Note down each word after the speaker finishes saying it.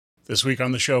This week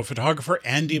on the show, photographer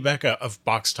Andy Becca of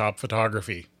Box Top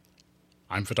Photography.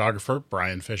 I'm photographer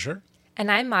Brian Fisher.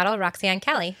 And I'm model Roxanne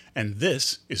Kelly. And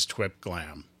this is TWIP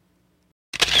Glam.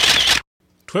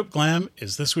 TWIP Glam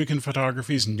is This Week in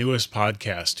Photography's newest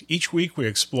podcast. Each week we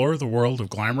explore the world of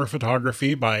glamour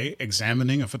photography by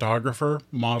examining a photographer,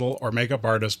 model, or makeup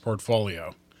artist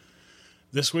portfolio.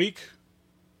 This week,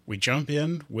 we jump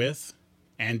in with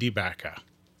Andy Becca.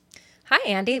 Hi,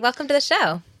 Andy. Welcome to the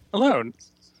show. Hello.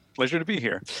 Pleasure to be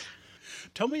here.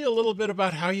 Tell me a little bit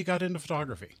about how you got into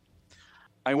photography.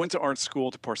 I went to art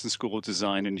school, to Parsons School of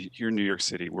Design here in New York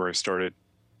City, where I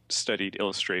studied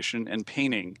illustration and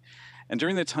painting. And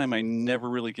during that time, I never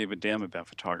really gave a damn about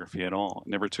photography at all.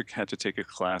 Never had to take a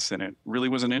class in it. Really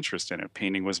wasn't interested in it.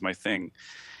 Painting was my thing.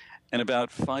 And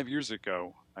about 5 years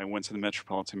ago, I went to the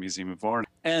Metropolitan Museum of Art,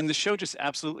 and the show just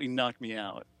absolutely knocked me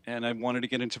out. And I wanted to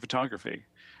get into photography.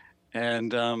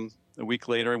 And a week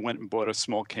later, I went and bought a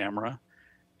small camera.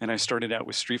 And I started out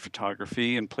with street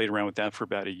photography and played around with that for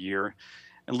about a year.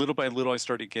 And little by little, I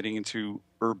started getting into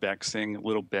urbexing a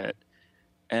little bit.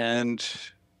 And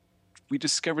we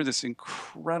discovered this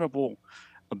incredible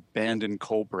abandoned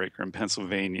coal breaker in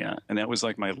Pennsylvania. And that was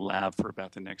like my lab for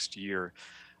about the next year.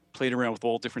 Played around with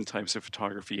all different types of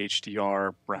photography,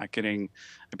 HDR, bracketing.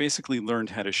 I basically learned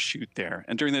how to shoot there.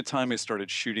 And during that time, I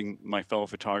started shooting my fellow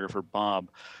photographer, Bob,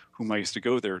 whom I used to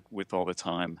go there with all the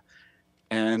time.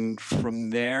 And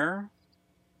from there,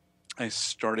 I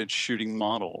started shooting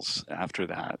models after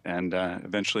that, and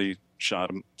eventually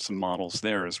shot some models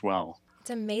there as well.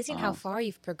 It's amazing how far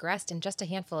you've progressed in just a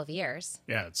handful of years.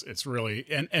 Yeah, it's really,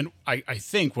 and I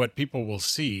think what people will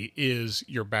see is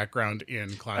your background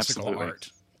in classical art.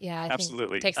 Yeah, I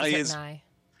absolutely. think it takes a certain eye.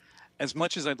 As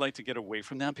much as I'd like to get away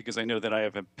from that, because I know that I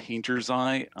have a painter's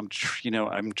eye, I'm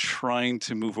trying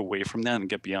to move away from that and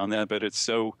get beyond that, but it's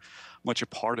so much a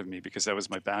part of me because that was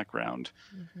my background,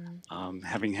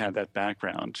 having had that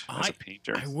background as a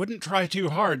painter. I wouldn't try too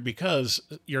hard because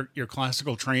your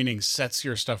classical training sets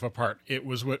your stuff apart. It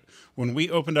was when we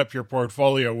opened up your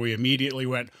portfolio, we immediately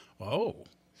went, oh,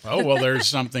 well, there's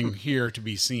something here to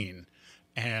be seen.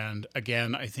 And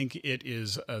again, I think it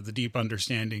is the deep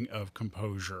understanding of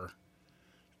composure,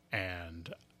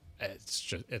 and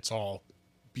it's all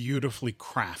beautifully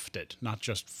crafted, not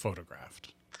just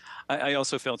photographed. I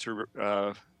also failed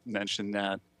to mention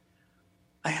that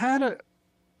I had a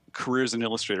career as an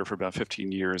illustrator for about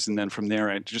 15 years, and then from there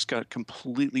I just got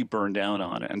completely burned out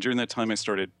on it. And during that time, I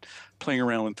started playing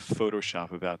around with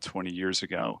Photoshop about 20 years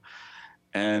ago.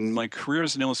 And my career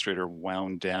as an illustrator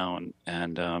wound down,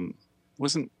 and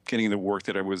wasn't getting the work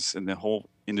that I was, and the whole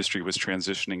industry was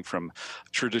transitioning from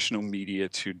traditional media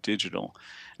to digital.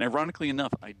 And ironically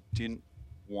enough, I didn't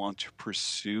want to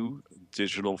pursue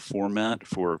digital format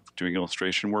for doing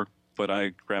illustration work, but I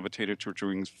gravitated toward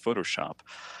doing Photoshop.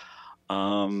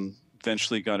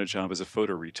 Eventually got a job as a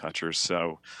photo retoucher.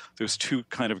 So those two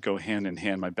kind of go hand in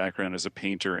hand, my background as a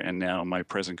painter and now my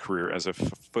present career as a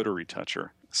photo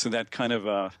retoucher. So that kind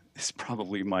of is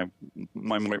probably why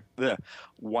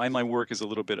my work is a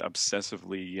little bit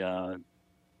obsessively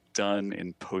done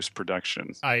in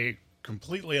post-production. I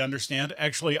completely understand.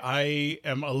 Actually, I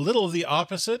am a little the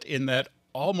opposite in that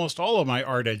almost all of my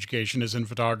art education is in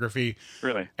photography.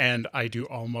 Really? And I do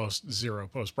almost zero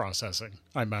post-processing.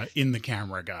 I'm a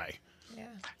in-the-camera guy. Yeah.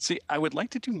 See, I would like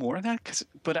to do more of that,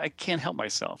 but I can't help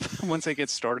myself. Once I get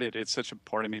started, it's such a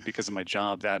part of me because of my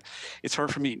job that it's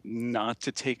hard for me not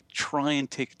to try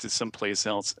and take it to someplace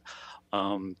else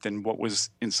than what was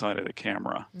inside of the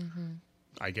camera. Mm-hmm.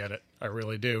 I get it. I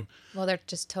really do. Well, they're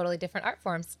just totally different art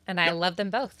forms, and I love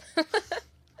them both.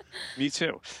 Me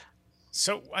too.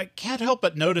 So I can't help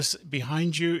but notice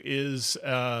behind you is,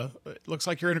 it looks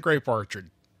like you're in a grape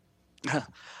orchard.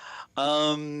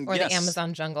 Or yes. the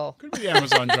Amazon jungle. Could be the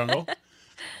Amazon jungle.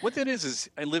 What that is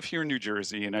I live here in New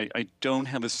Jersey, and I don't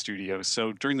have a studio.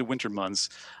 So during the winter months,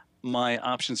 my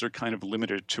options are kind of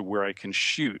limited to where I can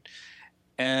shoot.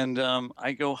 And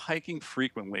I go hiking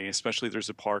frequently, especially there's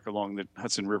a park along the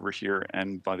Hudson River here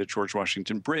and by the George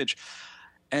Washington Bridge.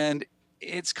 And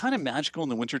it's kind of magical in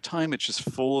the wintertime. It's just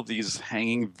full of these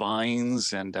hanging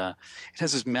vines, and it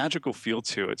has this magical feel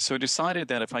to it. So I decided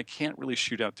that if I can't really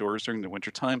shoot outdoors during the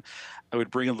wintertime, I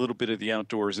would bring a little bit of the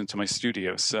outdoors into my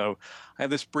studio. So I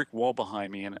have this brick wall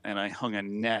behind me, and I hung a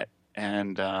net,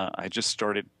 and I just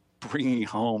started bringing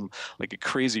home like a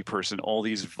crazy person all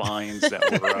these vines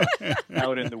that were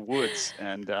out in the woods,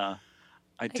 and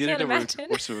I did it over the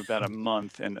course of about a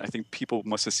month, and I think people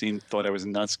must have thought I was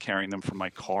nuts carrying them from my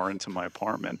car into my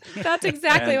apartment. That's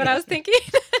exactly what I was thinking.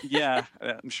 Yeah,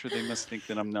 I'm sure they must think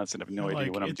that I'm nuts and have no idea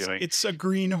Like what I'm doing. it's a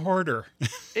green hoarder.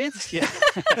 It's yeah.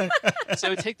 So I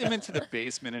would take them into the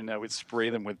basement and I would spray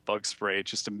them with bug spray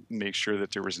just to make sure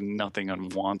that there was nothing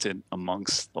unwanted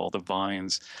amongst all the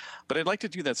vines. But I'd like to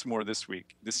do that some more this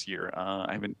year.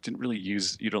 I didn't really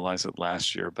utilize it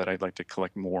last year, but I'd like to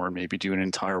collect more and maybe do an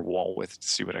entire wall with it to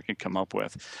see what I can come up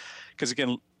with. Because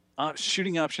again,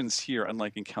 shooting options here,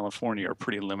 unlike in California, are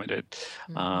pretty limited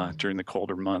during the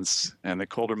colder months, and the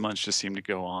colder months just seem to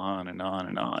go on and on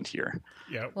and on here.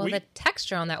 Yeah. Well, the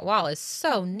texture on that wall is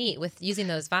so neat with using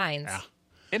those vines. Yeah.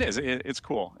 It is. It's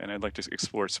cool, and I'd like to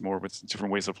explore some more with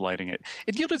different ways of lighting it.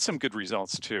 It yielded some good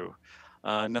results too.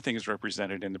 Nothing is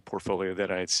represented in the portfolio that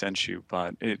I had sent you,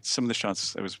 but some of the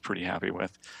shots I was pretty happy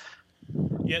with.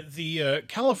 Yeah, the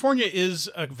California is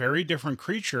a very different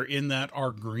creature in that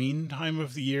our green time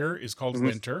of the year is called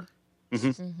winter.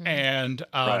 And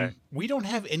Right. we don't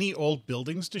have any old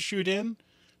buildings to shoot in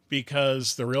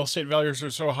because the real estate values are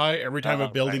so high. Every time a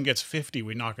building gets 50,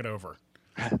 we knock it over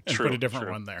and True, put a different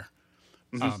true. one there.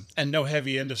 And no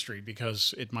heavy industry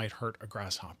because it might hurt a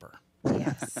grasshopper.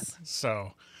 Yes.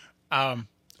 So, all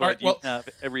But right, you well, have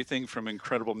everything from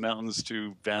incredible mountains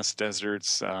to vast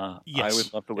deserts. yes, I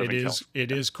would love to live in California.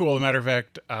 It is cool. As a matter of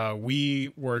fact,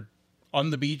 we were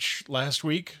on the beach last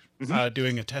week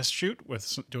doing a test shoot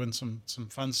with doing some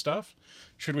fun stuff.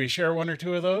 Should we share one or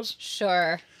two of those?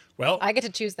 Sure. Well, I get to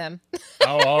choose them.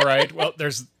 oh, all right. Well,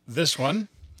 there's this one.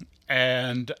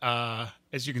 And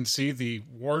as you can see, the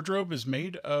wardrobe is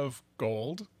made of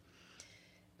gold.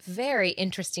 Very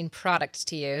interesting product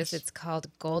to use. It's called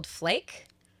Gold Flake,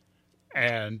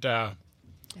 And I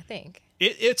think.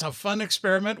 it's a fun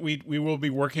experiment. We will be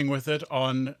working with it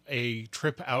on a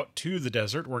trip out to the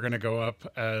desert. We're going to go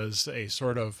up as a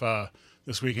sort of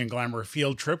This Week in Glamour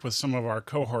field trip with some of our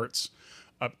cohorts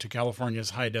up to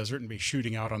California's high desert and be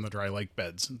shooting out on the dry lake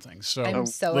beds and things. So I'm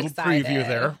so little excited. preview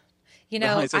there. You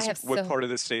know, Nice. I have What part of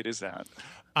the state is that?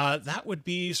 That would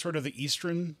be sort of the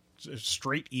eastern,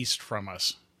 straight east from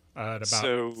us at about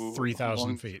So 3,000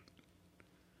 along- feet.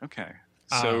 Okay.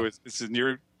 So is it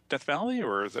near Death Valley,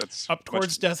 or that's Up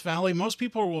towards Death Valley. Most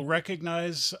people will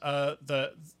recognize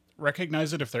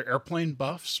it if they're airplane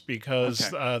buffs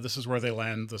because Okay. this is where they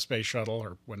land the space shuttle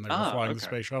or when they were Ah, flying the okay.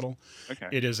 space shuttle. Okay.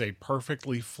 It is a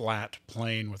perfectly flat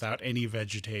plane without any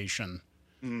vegetation,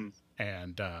 Mm.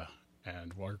 and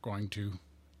we're going to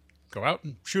go out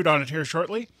and shoot on it here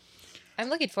shortly. I'm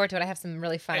looking forward to it. I have some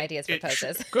really fun ideas for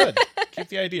poses. Good. Keep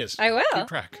the ideas. I will. Keep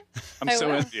track. I'm I so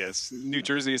will. envious. New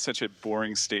Jersey is such a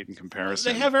boring state in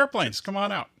comparison. They have airplanes. Come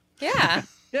on out. Yeah.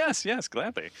 Yes,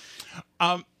 gladly.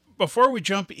 Before we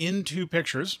jump into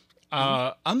pictures,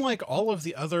 unlike all of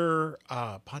the other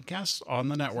podcasts on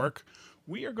the network,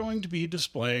 we are going to be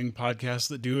displaying podcasts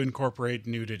that do incorporate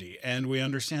nudity. And we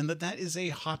understand that that is a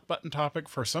hot button topic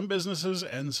for some businesses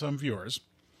and some viewers.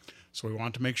 So we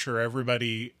want to make sure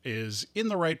everybody is in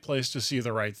the right place to see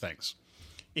the right things.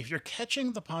 If you're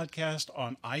catching the podcast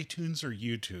on iTunes or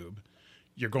YouTube,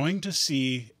 you're going to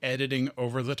see editing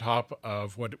over the top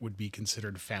of what would be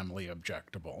considered family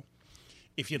objectable.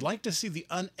 If you'd like to see the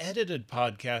unedited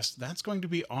podcast, that's going to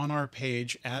be on our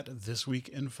page at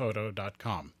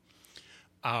thisweekinphoto.com.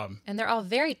 And they're all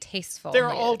very tasteful. They're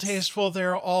all nudes. tasteful,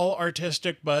 they're all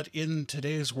artistic, but in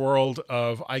today's world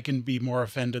of I can be more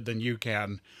offended than you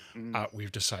can,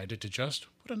 we've decided to just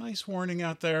put a nice warning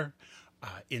out there.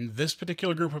 In this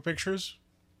particular group of pictures,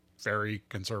 very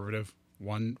conservative.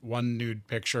 One nude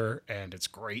picture, and it's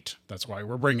great. That's why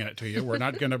we're bringing it to you. We're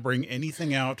not going to bring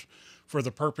anything out for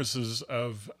the purposes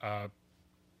of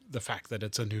the fact that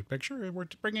it's a nude picture. We're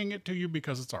bringing it to you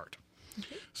because it's art.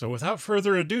 So without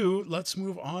further ado, let's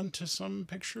move on to some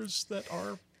pictures that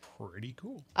are pretty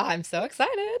cool. I'm so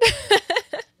excited.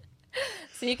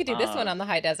 So you could do this one on the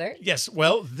high desert. Yes,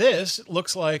 well, this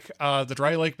looks like the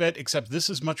dry lake bed, except this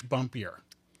is much bumpier.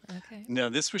 Okay. No,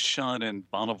 this was shot in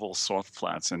Bonneville Salt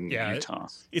Flats in Yeah, Utah.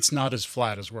 It's not as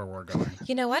flat as where we're going.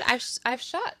 You know what? I've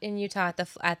shot in Utah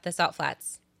at the Salt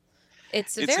Flats.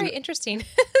 It's a It's very an- interesting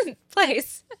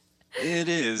place. It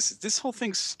is. This whole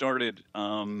thing started.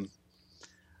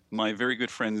 My very good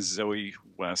friend Zoe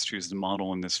West, who's the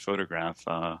model in this photograph,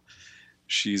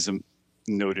 she's a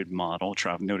noted model,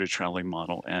 noted traveling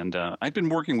model, and I'd been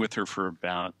working with her for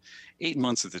about 8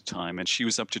 months at the time, and she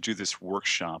was up to do this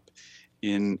workshop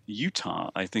in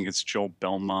Utah. I think it's Joel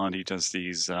Belmont. He does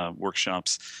these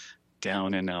workshops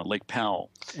down in Lake Powell.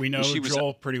 We know She was-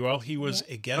 Joel pretty well. He was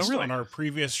a guest really? on our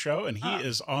previous show, and he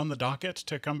is on the docket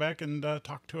to come back and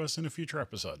talk to us in a future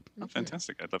episode. Oh,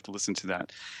 fantastic. I'd love to listen to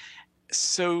that.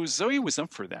 So Zoe was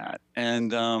up for that.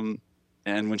 And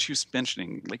when she was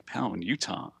mentioning Lake Powell in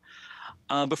Utah,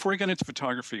 Before I got into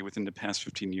photography, within the past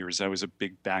 15 years, I was a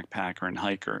big backpacker and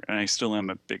hiker, and I still am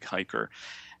a big hiker.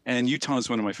 And Utah is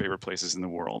one of my favorite places in the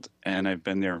world, and I've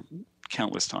been there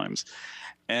countless times.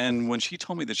 And when she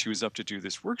told me that she was up to do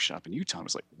this workshop in Utah, I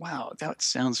was like, wow, that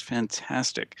sounds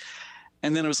fantastic.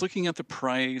 And then I was looking at the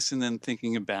price and then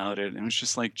thinking about it. And it was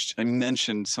just like, I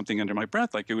mentioned something under my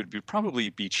breath, like it would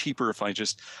probably be cheaper if I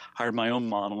just hired my own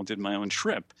model and did my own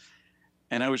trip.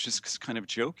 And I was just kind of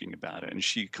joking about it. And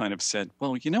she kind of said,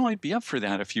 well, I'd be up for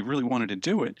that if you really wanted to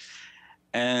do it.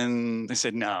 And I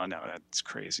said, no, that's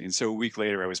crazy. And so a week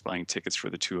later, I was buying tickets for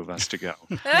the two of us to go.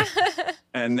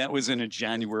 And that was in a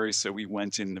January. So we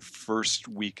went in the first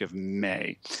week of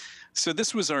May. So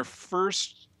this was our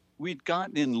first, we'd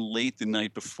gotten in late the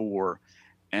night before.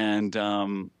 And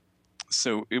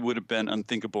so it would have been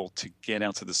unthinkable to get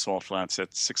out to the Salt Flats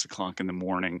at 6 o'clock in the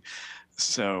morning.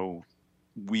 So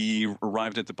we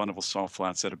arrived at the Bonneville Salt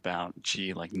Flats at about,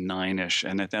 like 9-ish.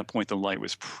 And at that point, the light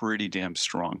was pretty damn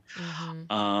strong.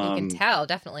 Mm-hmm. You can tell,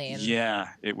 definitely. Yeah,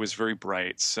 it was very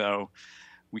bright. So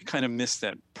we kind of missed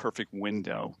that perfect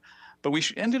window. But we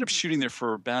ended up shooting there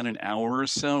for about an hour or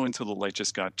so until the light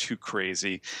just got too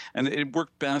crazy. And it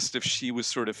worked best if she was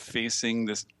sort of facing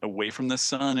this away from the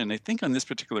sun. And I think on this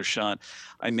particular shot,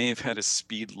 I may have had a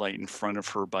speed light in front of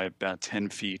her by about 10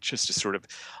 feet just to sort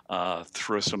of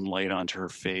throw some light onto her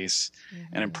face. Mm-hmm.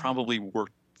 And I probably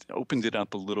opened it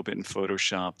up a little bit in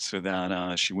Photoshop so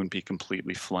that she wouldn't be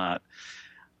completely flat.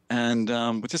 And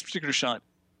with this particular shot,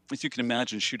 as you can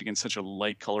imagine, shooting in such a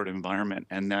light-colored environment,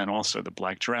 and then also the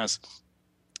black dress,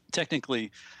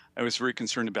 technically, I was very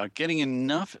concerned about getting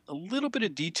a little bit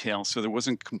of detail so there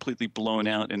wasn't completely blown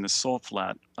out in the salt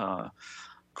flat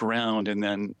ground, and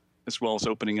then as well as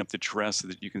opening up the dress so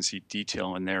that you can see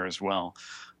detail in there as well.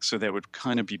 So that would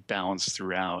kind of be balanced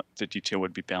throughout. The detail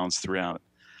would be balanced throughout.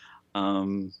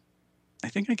 I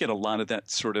think I get a lot of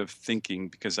that sort of thinking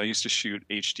because I used to shoot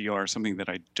HDR, something that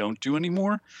I don't do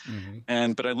anymore.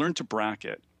 Mm-hmm. But I learned to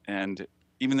bracket. And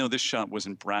even though this shot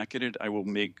wasn't bracketed, I will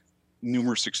make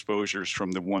numerous exposures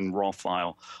from the one raw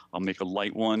file. I'll make a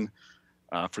light one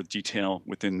for detail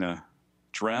within the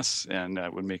dress, and I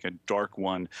would make a dark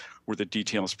one where the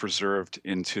detail is preserved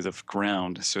into the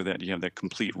ground so that you have that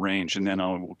complete range. And then I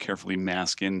will carefully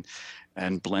mask in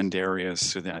and blend areas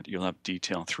so that you'll have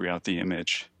detail throughout the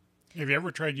image. Have you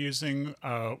ever tried using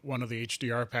one of the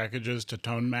HDR packages to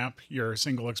tone map your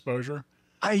single exposure?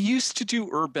 I used to do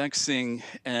urbexing,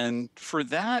 and for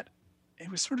that, it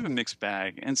was sort of a mixed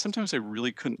bag. And sometimes I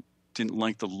really didn't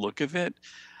like the look of it.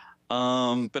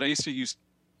 But I used to use,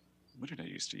 what did I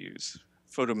used to use?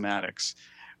 Photomatics,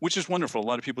 which is wonderful. A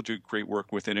lot of people do great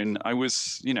work with it. And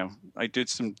I did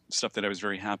some stuff that I was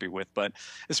very happy with. But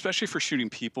especially for shooting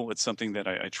people, it's something that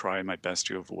I try my best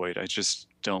to avoid. I just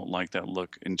don't like that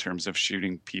look in terms of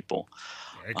shooting people.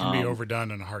 It can be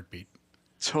overdone in a heartbeat.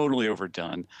 Totally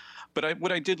overdone. But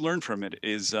what I did learn from it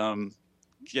is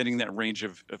getting that range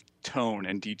of tone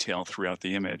and detail throughout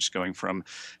the image, going from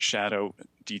shadow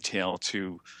detail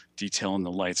to detail in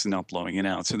the lights and not blowing it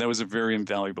out. So that was a very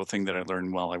invaluable thing that I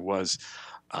learned while I was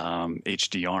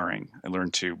HDRing. I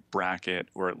learned to bracket,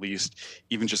 or at least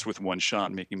even just with one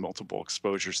shot, making multiple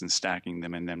exposures and stacking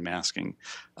them and then masking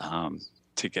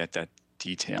to get that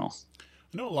detail.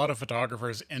 I know a lot of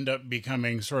photographers end up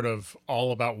becoming sort of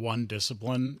all about one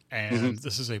discipline, and mm-hmm.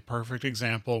 This is a perfect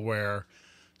example where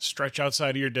stretch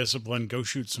outside of your discipline, go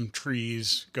shoot some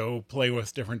trees, go play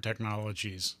with different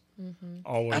technologies. Mm-hmm.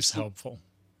 Always helpful.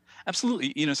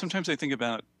 Absolutely. Sometimes I think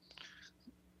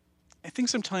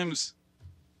sometimes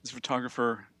as a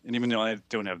photographer, and even though I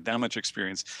don't have that much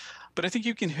experience, but I think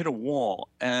you can hit a wall.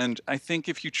 And I think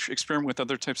if you experiment with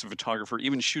other types of photographer,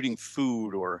 even shooting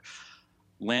food or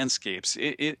landscapes,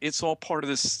 it's all part of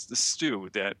this stew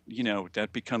that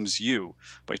that becomes you.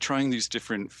 By trying these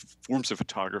different forms of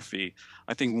photography,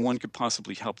 I think one could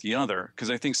possibly help the other,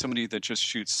 because I think somebody that just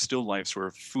shoots still lifes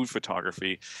or food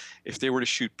photography, if they were to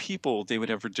shoot people, they would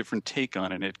have a different take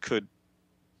on it. It could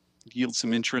yield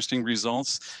some interesting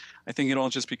results. I think it all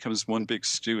just becomes one big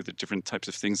stew, the different types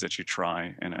of things that you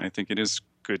try, and I think it is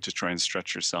good to try and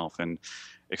stretch yourself and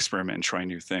experiment and try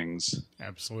new things.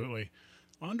 Absolutely.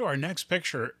 On to our next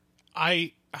picture.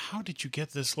 How did you get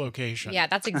this location? Yeah,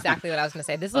 that's exactly what I was going to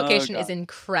say. This location is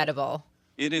incredible.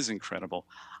 It is incredible.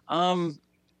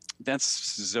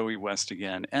 That's Zoe West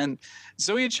again. And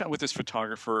Zoe had shot with this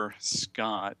photographer,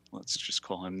 Scott, let's just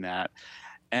call him that.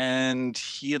 And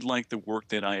he had liked the work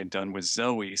that I had done with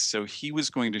Zoe. So he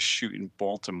was going to shoot in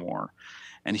Baltimore.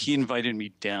 And he invited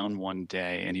me down one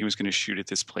day, and he was going to shoot at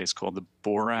this place called the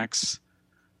I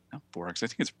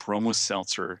think it's Bromo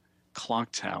Seltzer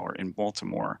Clock Tower in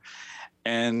Baltimore.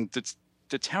 And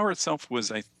the tower itself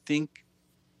was, I think,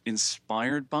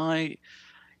 inspired by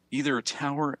either a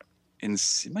tower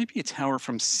it might be a tower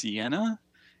from Siena,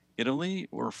 Italy,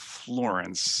 or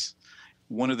Florence,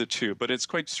 one of the two. But it's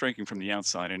quite striking from the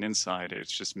outside, and inside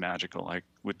it's just magical. I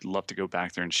would love to go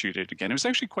back there and shoot it again. It was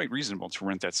actually quite reasonable to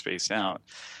rent that space out.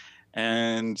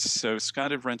 And so Scott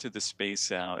had rented the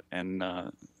space out, and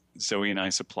Zoe and I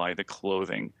supply the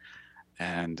clothing.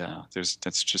 And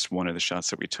that's just one of the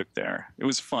shots that we took there. It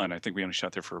was fun. I think we only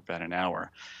shot there for about an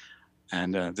hour.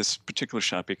 And this particular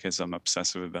shot, because I'm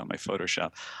obsessive about my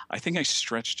Photoshop, I think I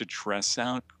stretched a dress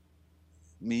out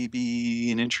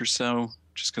maybe an inch or so,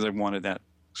 just because I wanted that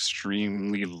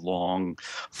extremely long,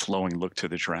 flowing look to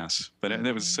the dress. But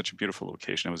it was such a beautiful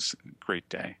location. It was a great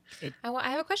day. I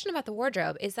have a question about the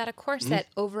wardrobe. Is that a corset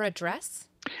over a dress?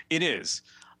 It is.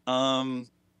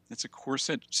 It's a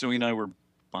corset. Zoe and I were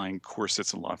buying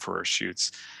corsets a lot for our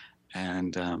shoots.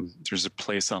 And there's a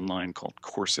place online called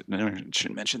Corset. No, I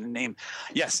shouldn't mention the name.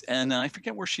 Yes, and I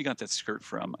forget where she got that skirt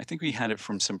from. I think we had it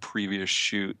from some previous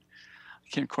shoot. I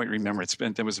can't quite remember.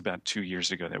 That was about 2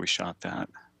 years ago that we shot that.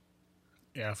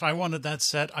 Yeah, if I wanted that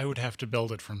set, I would have to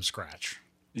build it from scratch.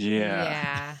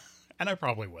 Yeah. And I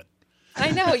probably would.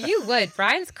 I know, you would.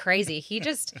 Brian's crazy. He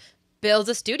just builds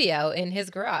a studio in his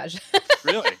garage.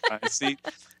 Really? I see.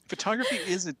 Photography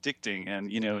is addicting, and,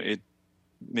 it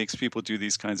makes people do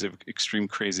these kinds of extreme,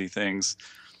 crazy things.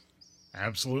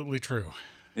 Absolutely true.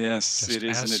 Yes, it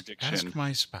is an addiction. Ask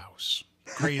my spouse.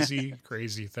 Crazy,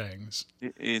 crazy things.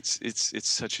 It's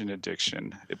such an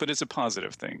addiction, but it's a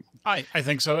positive thing. I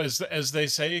think so. As they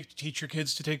say, teach your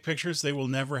kids to take pictures. They will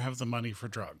never have the money for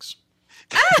drugs.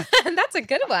 That's a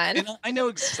good one. And I know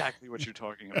exactly what you're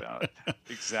talking about.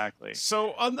 Exactly.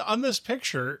 So on this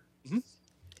picture,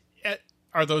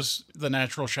 are those the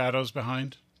natural shadows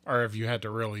behind? Or have you had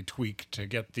to really tweak to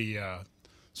get the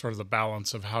sort of the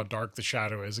balance of how dark the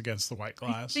shadow is against the white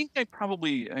glass? I think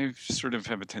I sort of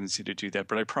have a tendency to do that,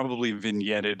 but I probably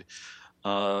vignetted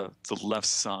the left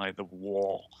side, the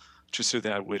wall, just so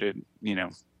that would,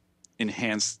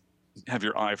 enhance, have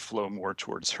your eye flow more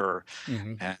towards her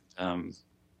and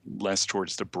less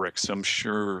towards the brick. So I'm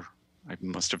sure I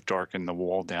must have darkened the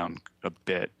wall down a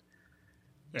bit.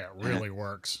 Yeah, it really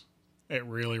works. It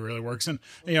really, really works. And,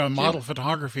 in model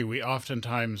photography, we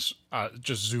oftentimes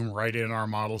just zoom right in our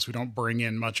models. We don't bring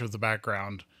in much of the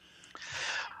background.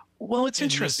 Well, it's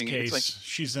interesting. In this case,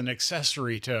 she's an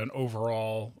accessory to an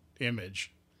overall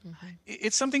image.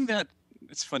 It's something that,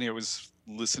 it's funny, I was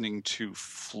listening to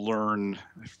Flern,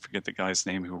 I forget the guy's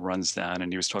name who runs that,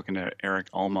 and he was talking to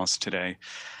Eric Almos today,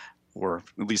 or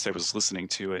at least I was listening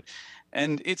to it.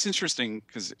 And it's interesting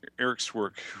because Eric's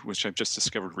work, which I've just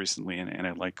discovered recently and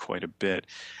I like quite a bit,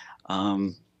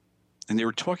 and they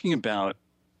were talking about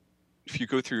if you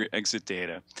go through your exit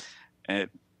data and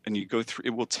you go through,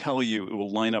 it will tell you, it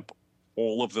will line up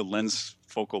all of the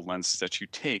focal lengths that you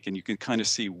take, and you can kind of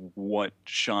see what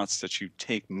shots that you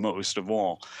take most of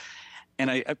all. And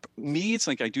it's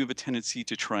like I do have a tendency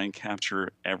to try and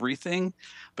capture everything,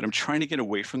 but I'm trying to get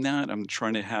away from that. I'm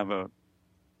trying to have a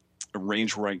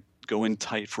range where I go in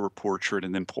tight for a portrait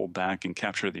and then pull back and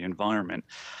capture the environment,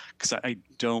 because I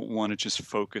don't want to just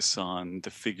focus on the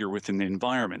figure within the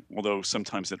environment. Although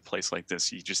sometimes at a place like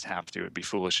this, you just have to. It'd be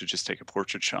foolish to just take a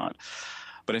portrait shot.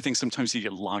 But I think sometimes you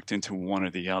get locked into one or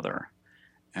the other.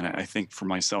 And I think for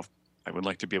myself, I would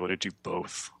like to be able to do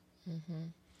both.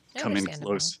 Come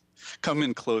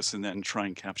in close and then try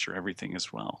and capture everything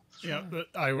as well. Yeah,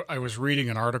 I was reading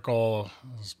an article,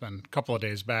 it's been a couple of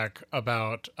days back,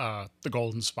 about the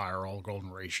golden spiral,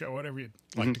 golden ratio, whatever you'd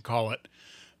like to call it.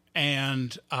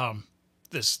 And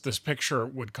this picture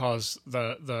would cause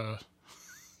the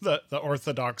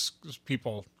Orthodox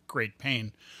people great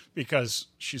pain because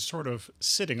she's sort of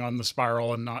sitting on the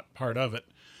spiral and not part of it.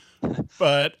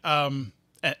 But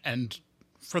and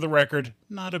for the record,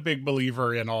 not a big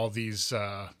believer in all these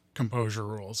composure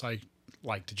rules. I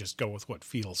like to just go with what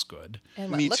feels good.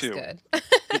 And what Me looks too. good.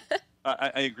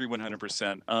 I agree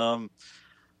 100%.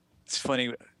 It's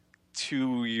funny,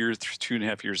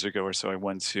 2.5 years ago or so, I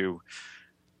went to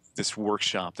this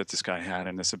workshop that this guy had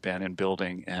in this abandoned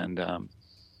building, and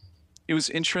it was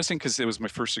interesting because it was my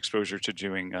first exposure to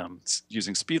doing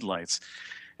using speed lights,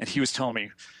 and he was telling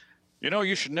me,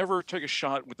 you should never take a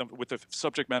shot with the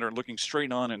subject matter looking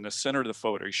straight on in the center of the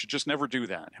photo. You should just never do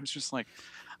that. I was just like,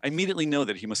 I immediately know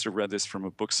that he must have read this from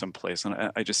a book someplace.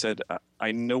 And I just said,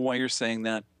 I know why you're saying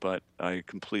that, but I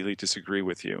completely disagree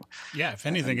with you. Yeah, if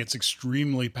anything, it's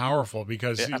extremely powerful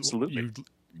because you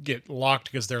get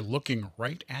locked because they're looking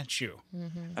right at you.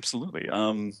 Absolutely.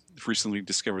 I've recently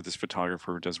discovered this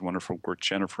photographer who does wonderful work,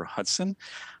 Jennifer Hudson.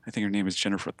 I think her name is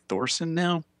Jennifer Thorson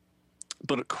now.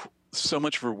 but so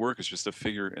much of her work is just a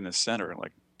figure in the center,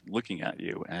 like looking at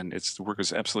you, and the work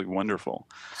is absolutely wonderful.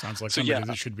 Sounds like So somebody yeah,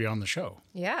 that should be on the show.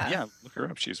 Yeah. yeah, look her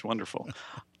up. She's wonderful.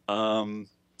 Um,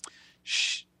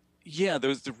 sh yeah,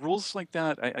 the rules like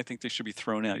that, I think they should be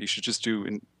thrown out. You should just do,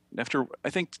 and after, I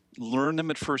think, learn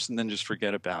them at first and then just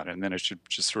forget about it. And then it should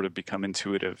just sort of become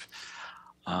intuitive.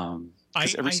 I,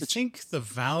 'Cause every I think the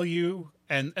value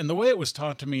and the way it was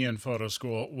taught to me in photo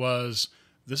school was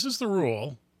this is the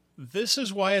rule. This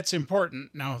is why it's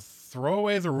important. Now throw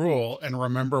away the rule and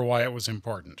remember why it was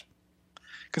important.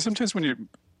 Because sometimes when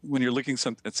you're looking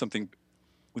at something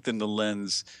within the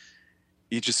lens,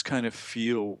 you just kind of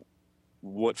feel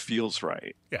what feels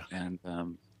right. Yeah. And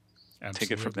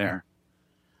take it from Absolutely. there.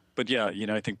 But yeah,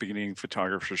 I think beginning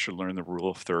photographers should learn the rule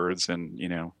of thirds and,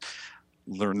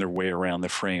 learn their way around the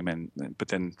frame but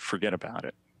then forget about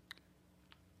it.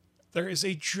 There is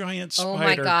a giant Oh my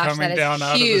spider gosh, coming that is down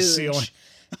out of the huge. ceiling.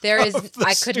 There is, of the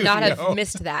I could not have studio.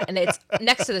 missed that. And it's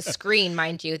next to the screen,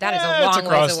 mind you. That is a It's long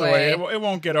across ways the way. away. It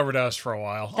won't get over to us for a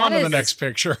while. That On to the is- next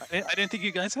picture. I didn't think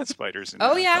you guys had spiders in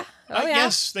Oh, there. yeah. Oh, yeah.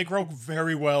 Yes, they grow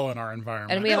very well in our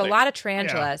environment. And we have a Really? lot of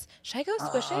tarantulas. Should I go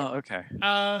squish it? Oh, okay.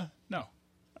 No.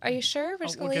 Are you sure? We're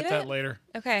just We'll going to get leave that it? later.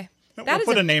 Okay. We'll That is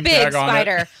put a name big tag on it.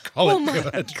 spider. Call it Oh my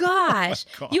good. gosh.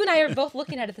 God. You and I are both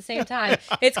looking at it at the same time.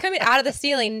 It's coming out of the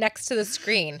ceiling next to the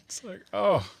screen. It's like,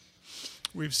 oh,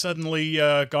 we've suddenly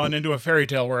gone into a fairy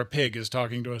tale where a pig is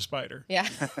talking to a spider. Yeah.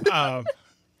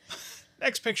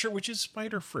 Next picture, which is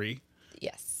spider free.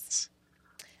 Yes.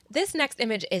 This next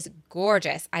image is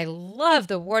gorgeous. I love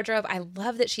the wardrobe. I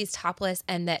love that she's topless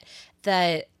and that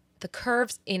the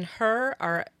curves in her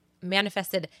are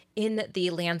manifested in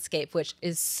the landscape, which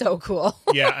is so cool.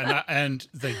 Yeah, and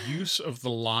the use of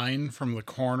the line from the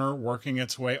corner working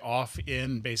its way off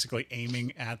in, basically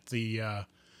aiming at the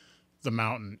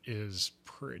mountain is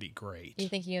pretty great. You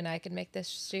think you and I could make this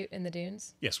shoot in the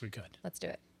dunes? Yes, we could. Let's do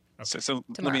it. So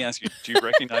let Tomorrow. me ask you: do you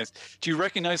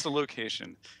recognize the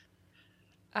location?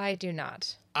 I do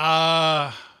not.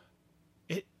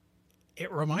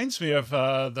 It reminds me of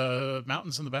the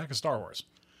mountains in the back of Star Wars.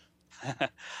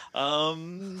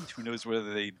 Who knows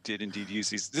whether they did indeed use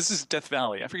these? This is Death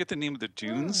Valley. I forget the name of the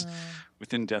dunes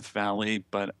within Death Valley,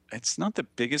 but it's not the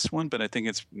biggest one. But I think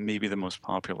it's maybe the most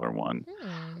popular one.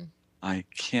 I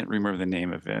can't remember the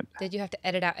name of it. Did you have to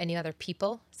edit out any other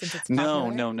people since it's No,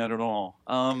 popular? no, not at all.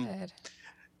 Good.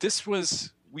 This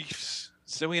was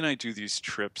Zoe and I do these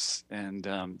trips, and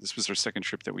this was our second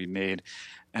trip that we made,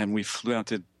 and we flew out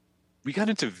to. We got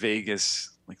into Vegas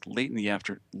like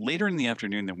later in the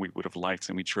afternoon than we would have liked,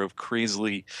 and we drove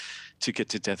crazily to get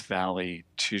to Death Valley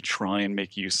to try and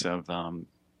make use of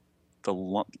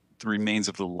the remains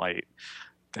of the light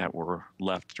that were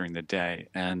left during the day,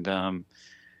 and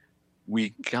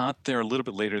we got there a little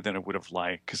bit later than I would have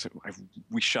liked because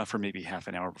we shot for maybe half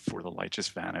an hour before the light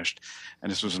just vanished. And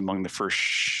this was among the first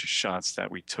shots that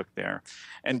we took there.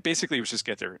 And basically it was just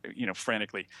get there,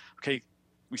 frantically. Okay,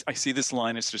 I see this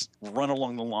line. It's just run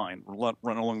along the line,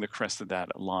 run along the crest of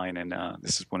that line. And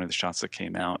this is one of the shots that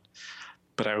came out.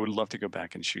 But I would love to go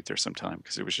back and shoot there sometime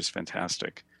because it was just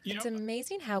fantastic. It's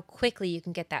amazing how quickly you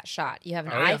can get that shot. You have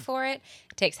an Oh, eye yeah. for it.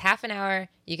 It takes half an hour.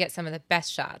 You get some of the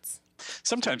best shots.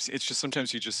 Sometimes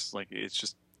you just like, it's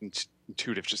just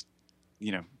intuitive. Just,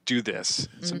 do this.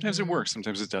 Sometimes it works.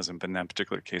 Sometimes it doesn't. But in that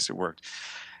particular case, it worked.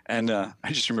 And I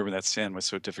just remember that sand was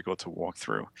so difficult to walk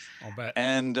through. I'll bet.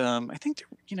 And I think,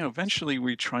 eventually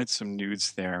we tried some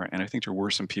nudes there. And I think there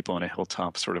were some people on a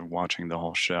hilltop sort of watching the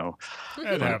whole show.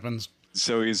 It happens.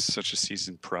 Zoe's such a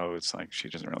seasoned pro. It's like she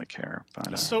doesn't really care.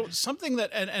 But So something that,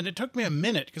 and it took me a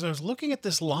minute because I was looking at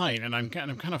this line and I'm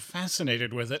kind of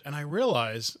fascinated with it. And I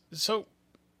realized, so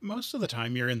most of the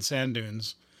time you're in sand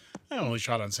dunes. I only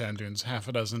shot on sand dunes half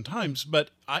a dozen times, but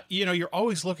you're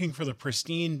always looking for the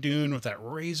pristine dune with that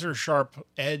razor sharp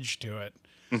edge to it.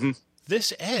 Mhm.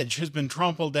 This edge has been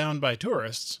trampled down by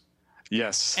tourists.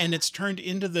 yes. And it's turned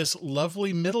into this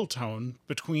lovely middle tone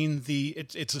between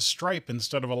it's a stripe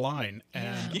instead of a line.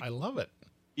 And I love it.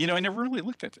 I never really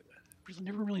looked at it.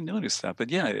 Never really noticed that. But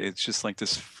yeah, it's just like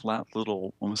this flat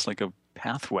little, almost like a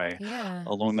pathway Yeah.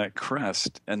 along that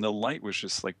crest. And the light was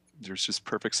just like, there's just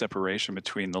perfect separation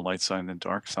between the light side and the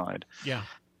dark side. Yeah.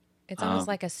 It's almost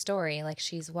like a story, like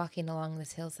she's walking along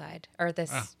this hillside or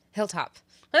this hilltop.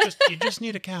 You just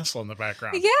need a castle in the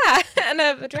background. Yeah, and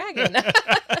a dragon.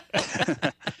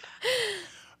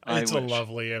 It's a wish.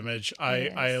 lovely image. I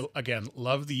Yes. again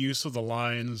love the use of the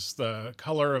lines. The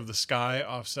color of the sky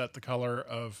offset the color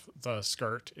of the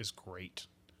skirt is great.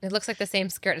 It looks like the same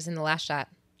skirt as in the last shot.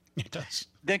 It does.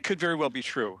 That could very well be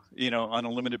true. On a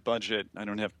limited budget, I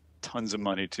don't have tons of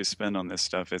money to spend on this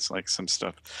stuff. It's like some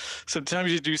stuff.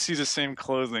 Sometimes you do see the same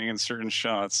clothing in certain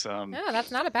shots. No,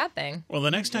 that's not a bad thing. Well,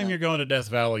 the next time you're going to Death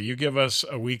Valley, you give us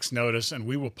a week's notice, and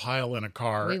we will pile in a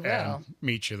car We will. and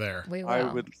meet you there. We will. I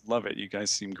would love it. You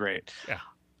guys seem great. Yeah.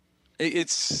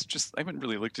 It's just I haven't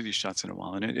really looked at these shots in a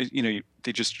while, and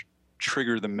they just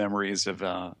trigger the memories of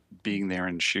being there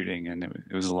and shooting, and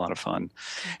it was a lot of fun.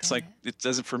 It's like it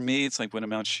doesn't for me. It's like when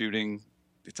I'm out shooting,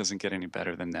 it doesn't get any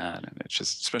better than that, and it's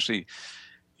just especially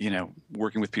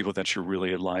working with people that you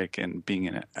really like and being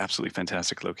in an absolutely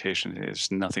fantastic location is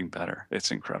nothing better.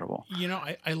 It's incredible.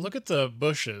 I look at the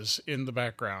bushes in the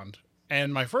background,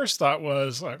 and my first thought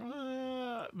was like,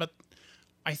 but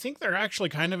I think they're actually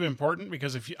kind of important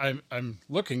because I'm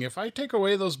looking, if I take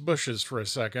away those bushes for a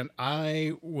second,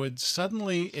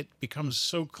 it becomes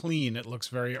so clean, it looks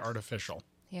very artificial.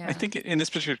 Yeah. I think in this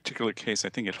particular case, I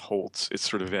think it holds. It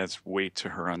sort of adds weight to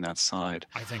her on that side.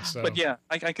 I think so. But yeah,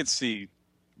 I could see,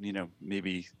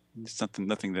 maybe it's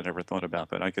nothing that I ever thought about,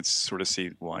 but I could sort of see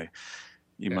why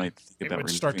you might think about it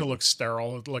would start to look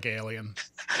sterile, it would look alien.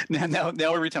 Now,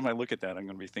 every time I look at that, I'm going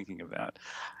to be thinking of that.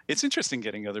 It's interesting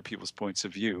getting other people's points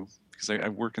of view because I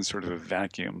work in sort of a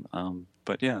vacuum.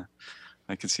 But yeah,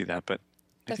 I can see that. But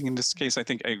I think in this case, I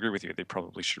agree with you. They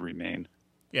probably should remain.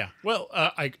 Yeah. Well,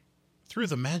 through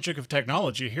the magic of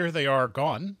technology, here they are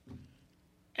gone,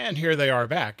 and here they are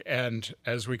back. And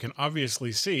as we can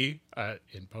obviously see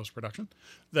in post-production,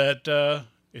 that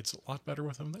it's a lot better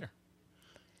with them there.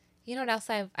 You know what else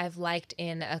I've liked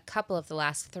in a couple of the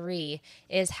last three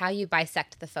is how you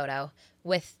bisect the photo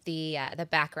with the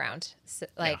background, so,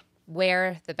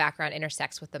 where the background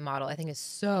intersects with the model. I think is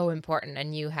so important,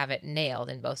 and you have it nailed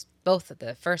in both of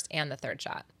the first and the third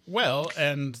shot. Well,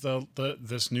 and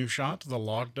this new shot, the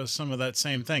log, does some of that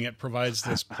same thing. It provides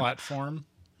this platform.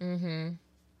 Mm-hmm.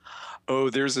 Oh,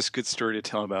 there's this good story to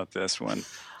tell about this one.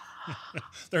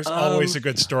 There's always a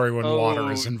good story when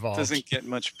water is involved. It doesn't get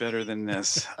much better than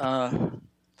this.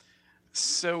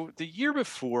 So the year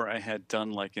before, I had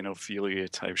done like an Ophelia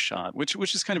type shot, which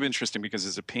is kind of interesting because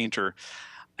as a painter,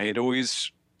 I had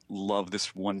always loved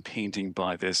this one painting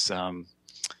by this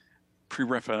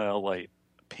pre-Raphaelite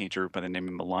painter by the name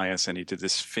of Melias, and he did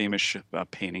this famous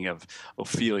painting of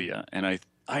Ophelia, and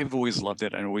I've always loved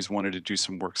it and always wanted to do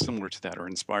some work similar to that or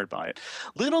inspired by it.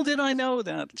 Little did I know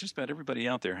that just about everybody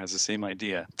out there has the same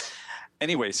idea.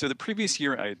 Anyway, so the previous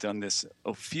year I had done this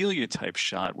Ophelia type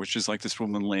shot, which is like this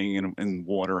woman laying in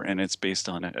water, and it's based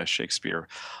on a Shakespeare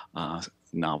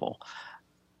novel.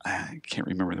 I can't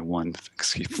remember the one,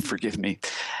 forgive me.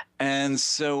 And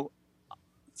so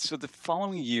the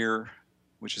following year,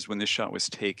 which is when this shot was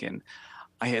taken,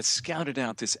 I had scouted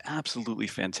out this absolutely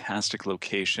fantastic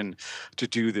location to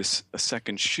do a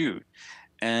second shoot.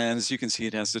 And as you can see,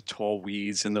 it has the tall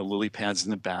weeds and the lily pads in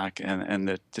the back and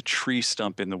the tree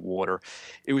stump in the water.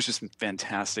 It was just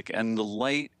fantastic. And the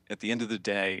light at the end of the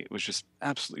day, it was just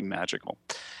absolutely magical.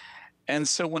 And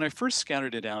so when I first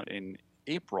scouted it out in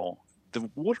April, the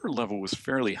water level was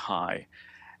fairly high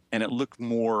and it looked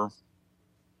more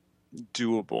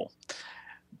doable.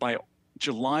 By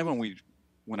July,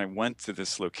 when I went to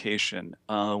this location,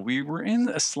 we were in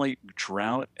a slight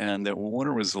drought and the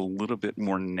water was a little bit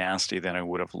more nasty than I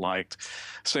would have liked.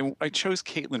 So I chose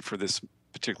Caitlin for this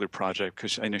particular project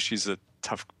because I know she's a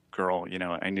tough girl.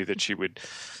 I knew that she would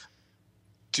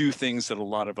do things that a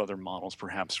lot of other models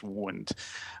perhaps wouldn't.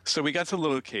 So we got to the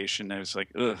location. I was like,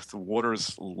 ugh, the water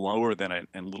is lower and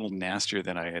a little nastier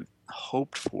than I had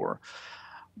hoped for.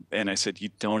 And I said, you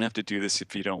don't have to do this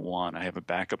if you don't want. I have a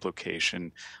backup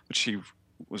location, but she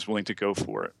was willing to go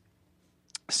for it.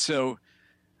 So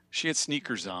she had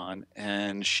sneakers on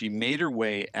and she made her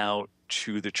way out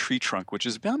to the tree trunk, which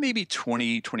is about maybe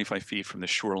 20, 25 feet from the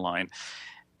shoreline.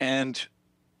 And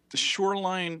the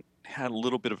shoreline had a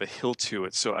little bit of a hill to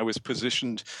it. So I was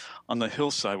positioned on the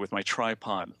hillside with my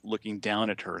tripod looking down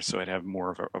at her so I'd have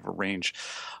more of a range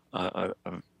of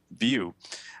view.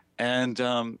 And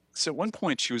so at one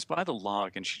point she was by the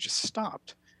log and she just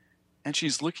stopped. And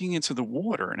she's looking into the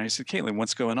water. And I said, Caitlin,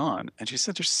 what's going on? And she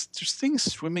said, there's things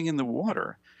swimming in the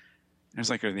water. And I was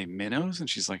like, are they minnows? And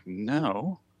she's like,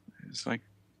 no. It's like,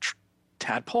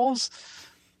 tadpoles?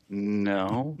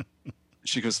 No.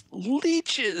 She goes,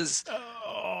 leeches.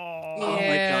 Oh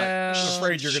yeah. my God. I'm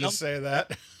afraid you're going to say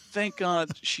that. Thank God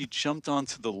she jumped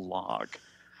onto the log.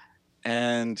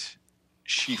 And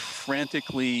she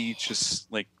frantically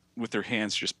just like with her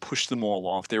hands just pushed them all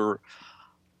off. They were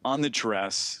on the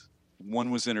dress.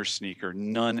 One was in her sneaker.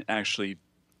 None actually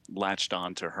latched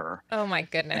onto her. Oh my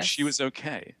goodness. And she was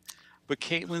okay. But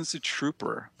Caitlin's a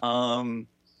trooper.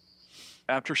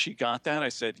 After she got that, I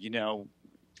said,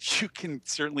 you can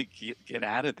certainly get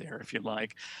out of there if you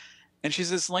like. And she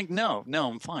says, like, no,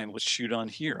 I'm fine. Let's shoot on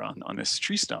here on this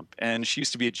tree stump. And she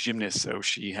used to be a gymnast, so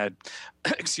she had,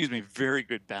 excuse me, very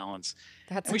good balance.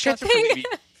 That's And we a shot good there for thing.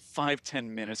 maybe 5-10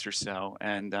 minutes or so.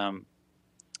 And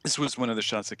this was one of the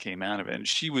shots that came out of it. And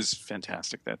she was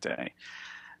fantastic that day.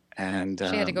 And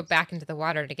She had to go back into the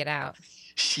water to get out.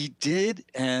 she did.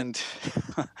 And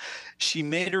she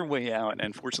made her way out. And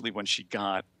unfortunately, when she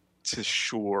got to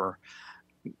shore,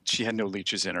 she had no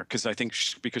leeches in her because I think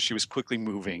because she was quickly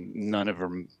moving, none of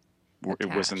them it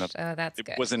wasn't Attached. Oh, that's it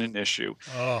good. wasn't an issue.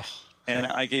 Oh, And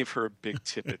I gave her a big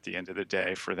tip at the end of the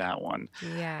day for that one.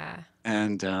 Yeah.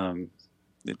 And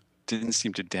it didn't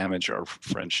seem to damage our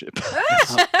friendship.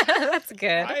 That's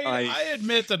good. I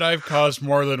admit that I've caused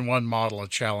more than one model a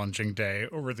challenging day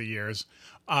over the years.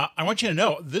 I want you to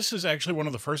know, this is actually one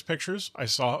of the first pictures I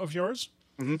saw of yours.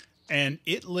 Mm-hmm. And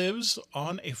it lives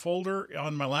on a folder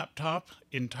on my laptop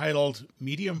entitled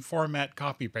Medium Format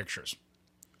Copy Pictures.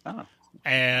 Oh.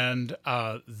 And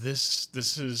this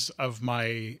is of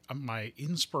my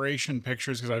inspiration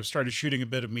pictures because I've started shooting a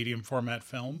bit of medium format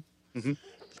film. Mm-hmm.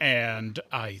 And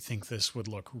I think this would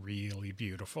look really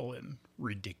beautiful in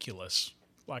ridiculous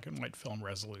black and white film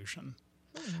resolution.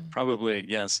 Probably,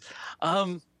 yes.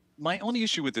 My only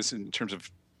issue with this in terms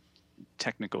of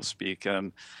technical speak,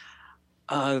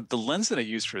 the lens that I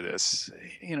use for this,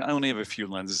 I only have a few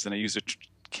lenses, and I use a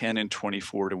Canon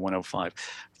 24 to 105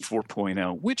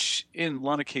 4.0, which in a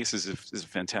lot of cases is a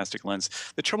fantastic lens.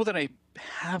 The trouble that I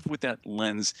have with that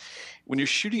lens, when you're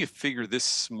shooting a figure this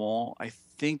small, I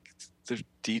think the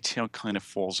detail kind of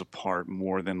falls apart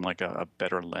more than like a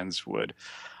better lens would.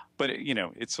 But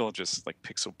it's all just like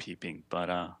pixel peeping. But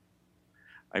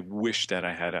I wish that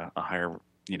I had a higher,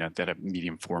 that a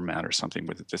medium format or something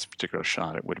with this particular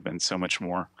shot. It would have been so much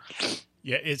more.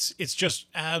 Yeah, it's just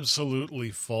absolutely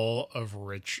full of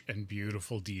rich and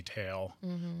beautiful detail.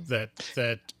 That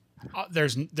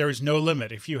there's no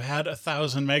limit. If you had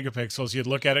 1,000 megapixels, you'd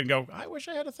look at it and go, "I wish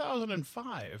I had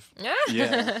 1,005."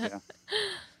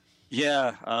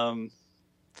 Yeah.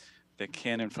 The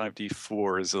Canon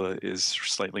 5D4 is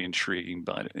slightly intriguing,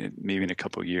 but maybe in a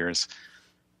couple of years.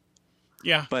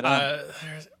 Yeah, but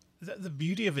the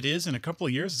beauty of it is, in a couple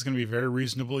of years, it's going to be very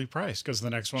reasonably priced because the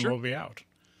next one Sure. will be out.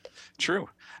 True.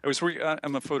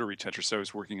 I'm a photo retoucher, so I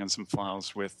was working on some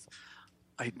files with,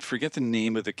 I forget the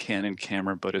name of the Canon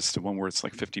camera, but it's the one where it's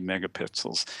like 50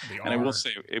 megapixels. The And I will R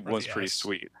say it or was the pretty S.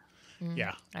 sweet.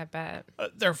 Yeah, I bet.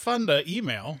 they're fun to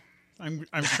email. I'm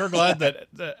sure glad that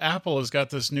Apple has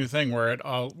got this new thing where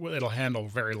it'll handle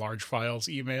very large files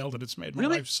emailed, and it's made my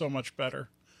Really? life so much better.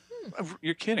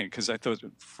 You're kidding, because I thought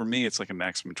for me it's like a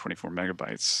maximum 24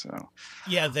 megabytes. So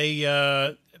Yeah, they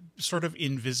sort of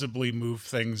invisibly move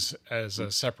things as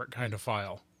a separate kind of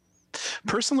file.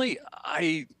 personally,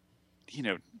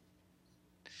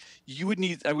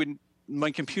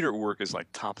 my computer at work is like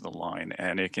top of the line,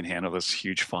 and it can handle those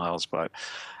huge files, but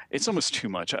it's almost too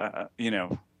much.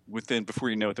 Before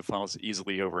you know it, the file is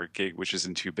easily over a gig, which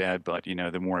isn't too bad. But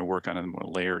the more I work on it, the more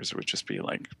layers, it would just be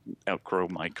like outgrow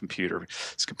my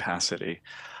computer's capacity.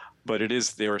 But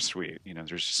they are sweet. There's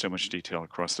just so much detail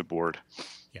across the board.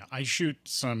 Yeah, I shoot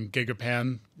some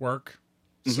Gigapan work,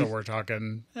 so we're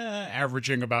talking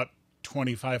averaging about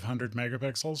 2,500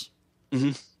 megapixels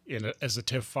as a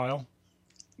TIFF file.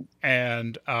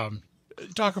 And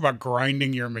talk about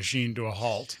grinding your machine to a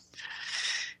halt.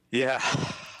 Yeah.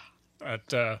 But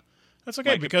that's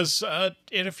okay, because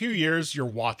in a few years, your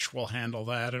watch will handle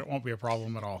that, and it won't be a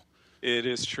problem at all. It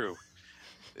is true.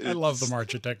 I love the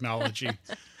march of technology.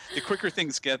 The quicker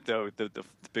things get, though, the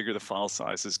bigger the file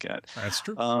sizes get. That's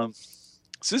true.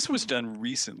 So this was done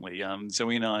recently.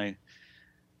 Zoe and I,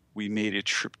 we made a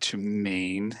trip to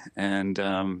Maine, and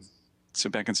so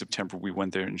back in September, we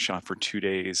went there and shot for 2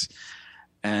 days.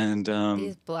 And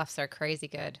These bluffs are crazy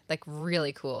good, like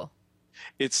really cool.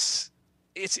 It's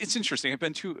interesting. I've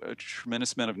been to a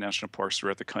tremendous amount of national parks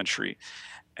throughout the country,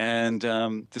 and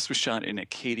this was shot in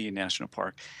Acadia National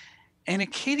Park. And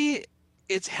Acadia,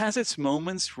 it has its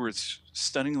moments where it's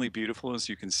stunningly beautiful, as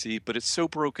you can see, but it's so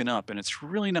broken up, and it's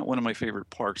really not one of my favorite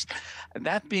parks.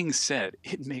 That being said,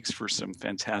 it makes for some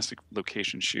fantastic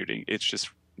location shooting. It's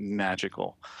just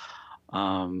magical.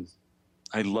 I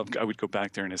would go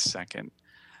back there in a second.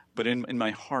 But in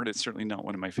my heart, it's certainly not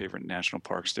one of my favorite national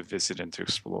parks to visit and to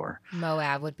explore.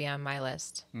 Moab would be on my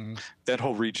list. That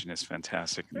whole region is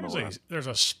fantastic. There's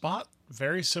a spot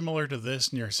very similar to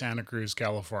this near Santa Cruz,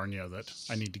 California, that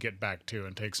I need to get back to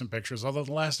and take some pictures. Although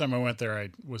the last time I went there, I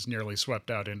was nearly swept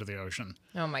out into the ocean.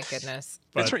 Oh my goodness.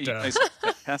 That's But, right. You guys have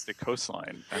a fantastic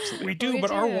coastline. Absolutely. We do, We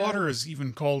but our do. water is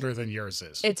even colder than yours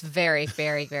is. It's very,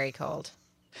 very, very cold.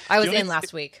 I was The only in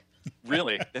last week.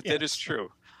 Really, that is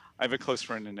true. I have a close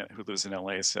friend who lives in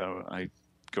LA, so I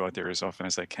go out there as often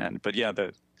as I can. But yeah,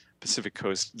 the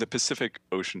Pacific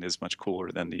Ocean is much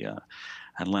cooler than the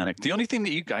Atlantic. The only thing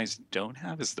that you guys don't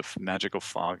have is the magical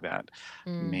fog that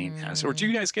Maine has. Or do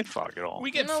you guys get fog at all?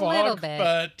 We get A little fog, bit.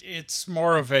 but it's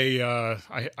more of a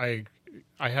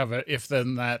I have a if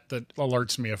then that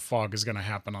alerts me if fog is going to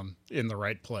happen in the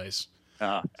right place.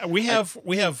 We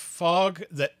have fog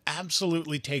that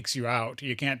absolutely takes you out.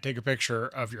 You can't take a picture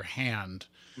of your hand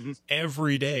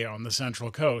every day on the Central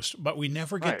Coast, but we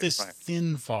never get this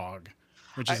thin fog,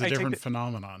 which is a different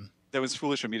phenomenon. That was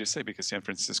foolish of me to say because San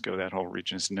Francisco, that whole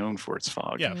region is known for its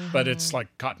fog. Yeah, but it's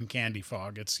like cotton candy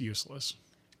fog. It's useless.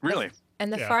 Really?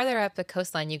 And the farther up the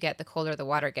coastline you get, the colder the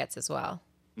water gets as well.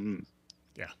 Mm.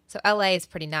 Yeah. So LA is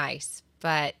pretty nice,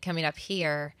 but coming up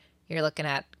here, you're looking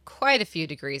at quite a few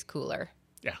degrees cooler.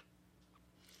 Yeah.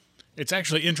 It's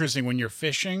actually interesting when you're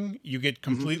fishing, you get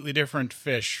completely different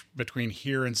fish between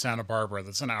here and Santa Barbara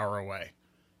that's an hour away.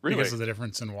 Really? Because of the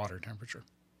difference in water temperature.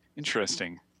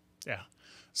 Interesting. Yeah.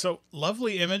 So,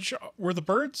 lovely image. Were the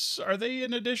birds, are they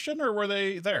in addition or were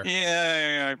they there?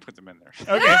 Yeah, I put them in there.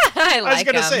 Okay. I I was like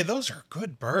going to them. say, those are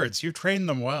good birds. You trained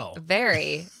them well.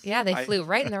 Very. Yeah, they flew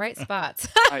right in the right spots.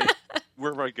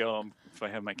 Wherever I go, if I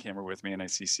have my camera with me and I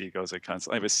see seagulls, I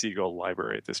have a seagull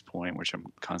library at this point, which I'm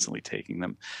constantly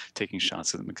taking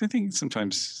shots of them. I think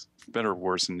sometimes better or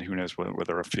worse, and who knows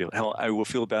whether I will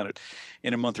feel about it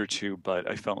in a month or two, but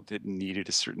I felt it needed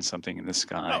a certain something in the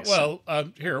sky.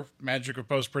 Here, magic of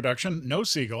post-production, no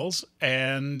seagulls,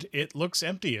 and it looks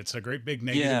empty. It's a great big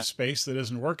negative space that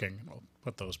isn't working. We'll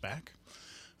put those back.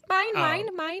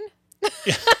 Mine.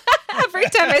 Every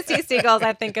time I see seagulls,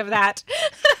 I think of that.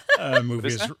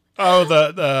 Movies.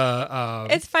 that?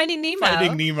 It's Finding Nemo.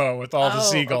 Finding Nemo with all the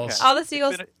seagulls. Okay. All the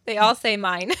seagulls, they all say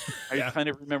mine. I kind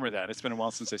of remember that. It's been a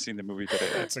while since I've seen the movie, but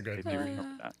That's a good I do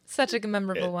remember that. Such a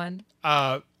memorable one.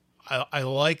 I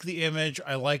like the image.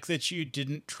 I like that you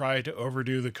didn't try to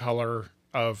overdo the color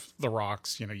of the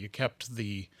rocks. You know, you kept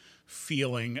the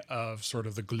feeling of sort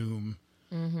of the gloom.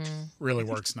 Mm-hmm. Really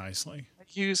works nicely.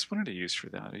 What did I use for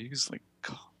that? I used like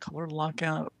color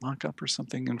lockup or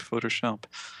something in Photoshop.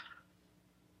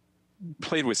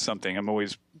 Played with something. I'm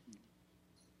always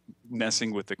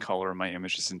messing with the color of my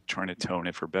images and trying to tone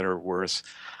it for better or worse.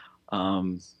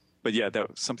 But yeah,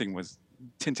 something was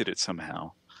tinted it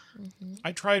somehow. Mm-hmm.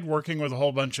 I tried working with a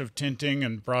whole bunch of tinting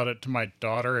and brought it to my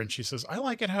daughter, and she says, "I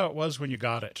like it how it was when you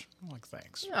got it." I'm like,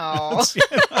 "Thanks." Oh,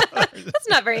 that's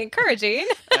not very encouraging.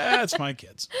 That's my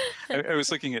kids. I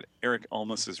was looking at Eric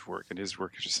Almus's work, and his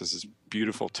work just has this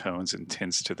beautiful tones and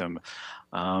tints to them.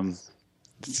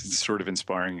 It's sort of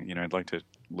inspiring. You know, I'd like to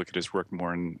look at his work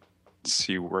more and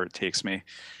see where it takes me.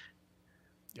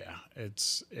 Yeah,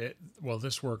 well,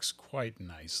 this works quite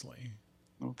nicely.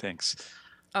 Oh, thanks.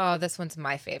 Oh, this one's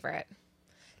my favorite.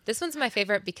 This one's my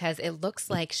favorite because it looks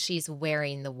like she's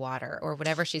wearing the water or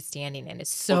whatever she's standing in. It's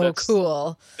so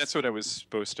cool. That's what I was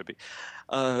supposed to be.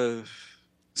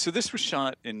 So this was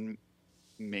shot in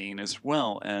Maine as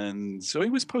well. And Zoe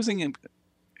was posing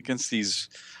against these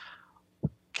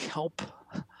kelp,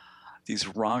 these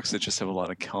rocks that just have a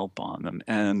lot of kelp on them.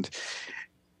 And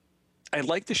I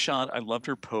liked the shot. I loved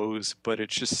her pose, but it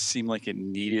just seemed like it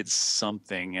needed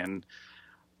something. And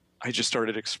I just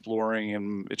started exploring,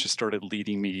 and it just started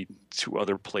leading me to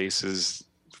other places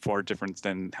far different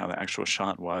than how the actual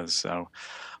shot was. So,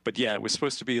 but yeah, it was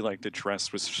supposed to be like the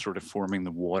dress was sort of forming the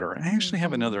water. I actually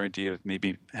have another idea of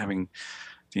maybe having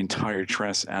the entire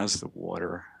dress as the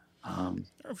water. There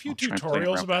are a few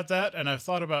tutorials about that, and I've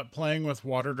thought about playing with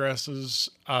water dresses.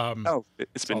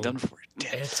 It's been done for you.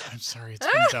 I'm sorry, it's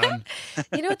been done.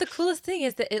 You know what the coolest thing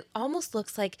is? That it almost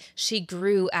looks like she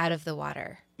grew out of the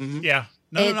water. Mm-hmm. Yeah.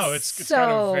 No. It's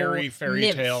got a very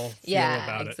fairy tale feel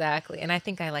about it. Yeah, exactly. And I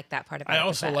think I like that part about it. I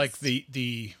also like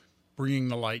the bringing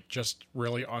the light just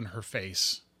really on her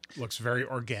face. Looks very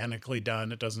organically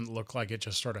done. It doesn't look like it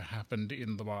just sort of happened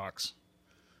in the box.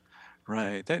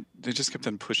 Right. They just kept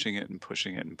on pushing it and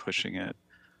pushing it and pushing it.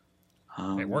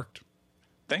 It worked.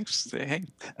 Thanks. Hey,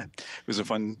 it was a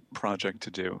fun project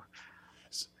to do.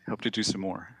 Hope to do some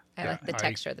more. I like the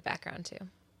texture of the background too.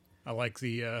 I like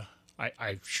the.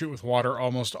 I shoot with water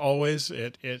almost always.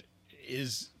 It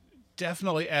is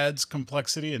definitely adds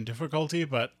complexity and difficulty,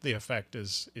 but the effect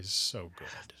is so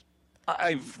good.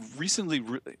 I've recently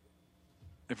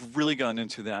I've really gotten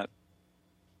into that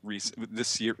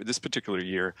this particular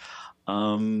year.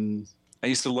 I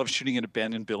used to love shooting at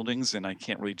abandoned buildings, and I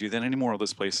can't really do that anymore. All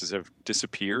those places have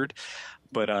disappeared,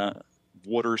 but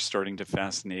water is starting to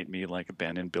fascinate me like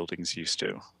abandoned buildings used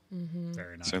to. Mm-hmm.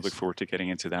 Very nice. So I look forward to getting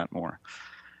into that more.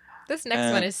 This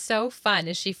next one is so fun.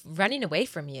 Is she running away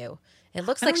from you? It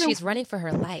looks like she's running for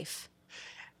her life.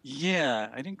 Yeah,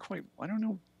 I don't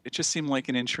know. It just seemed like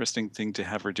an interesting thing to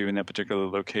have her do in that particular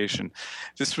location.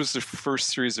 This was the first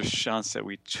series of shots that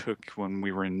we took when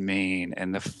we were in Maine,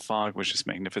 and the fog was just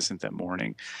magnificent that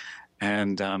morning.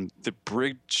 And the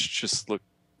bridge just looked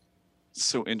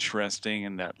so interesting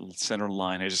in that center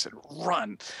line. I just said,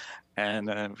 run! And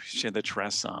she had the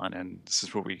dress on, and this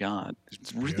is what we got.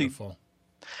 It's really beautiful.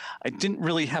 I didn't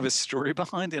really have a story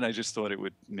behind it. I just thought it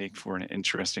would make for an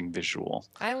interesting visual.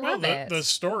 I love it. The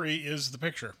story is the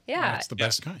picture. Yeah. That's the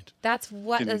best kind. That's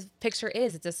what the picture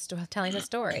is. It's telling a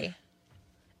story.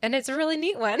 And it's a really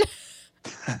neat one.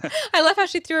 I love how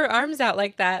she threw her arms out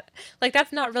like that. Like,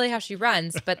 that's not really how she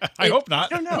runs, but... I hope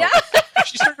not. I don't know. Yeah.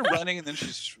 She started running, and then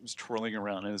she was twirling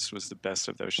around, and this was the best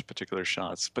of those particular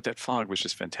shots. But that fog was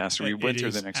just fantastic. We went there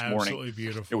the next morning. Absolutely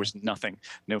beautiful. There was nothing,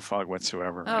 no fog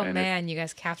whatsoever. Oh, and man, you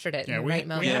guys captured it in the right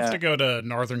moment. We have to go to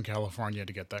Northern California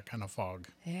to get that kind of fog.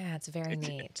 Yeah, it's very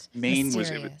neat. Maine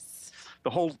Mysterious.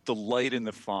 the light in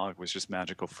the fog was just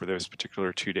magical for those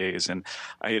particular 2 days. And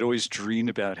I had always dreamed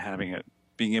about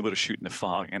being able to shoot in the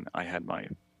fog, and I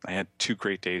had 2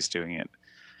 great days doing it.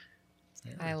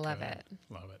 I love it.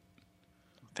 Love it.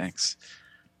 Thanks.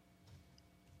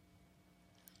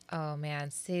 Oh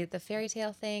man, see the fairy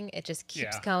tale thing, it just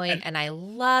keeps Yeah. going, and I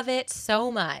love it so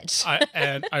much.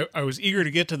 I was eager to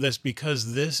get to this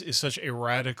because this is such a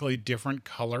radically different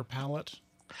color palette.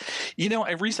 You know,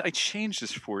 I changed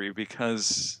this for you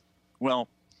because, well,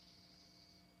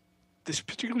 this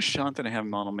particular shot that I have in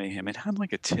Model Mayhem, it had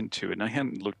like a tint to it, and I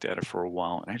hadn't looked at it for a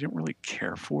while, and I didn't really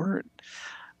care for it,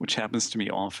 which happens to me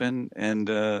often. And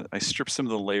I stripped some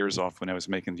of the layers off when I was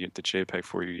making the JPEG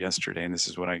for you yesterday, and this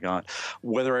is what I got.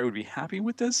 Whether I would be happy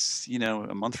with this,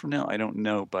 a month from now, I don't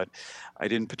know, but I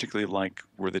didn't particularly like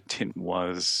where the tint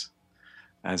was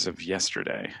as of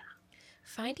yesterday.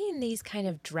 Finding these kind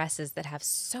of dresses that have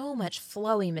so much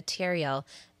flowy material,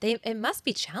 it must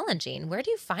be challenging. Where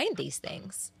do you find these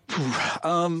things?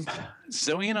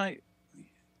 Zoe and I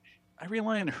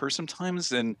rely on her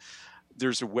sometimes, and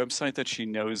there's a website that she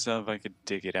knows of. I could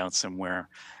dig it out somewhere,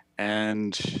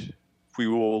 and we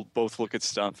will both look at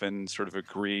stuff and sort of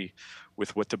agree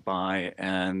with what to buy,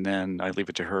 and then I leave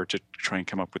it to her to try and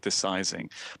come up with the sizing.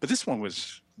 But this one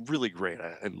was really great.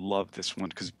 I love this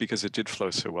one because it did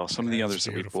flow so well. Some of the others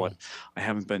that we bought, I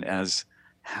haven't been as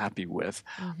happy with,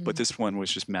 but this one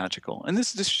was just magical. And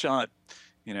this shot,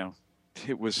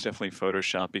 it was definitely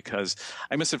Photoshop, because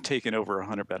I must have taken over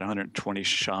about 120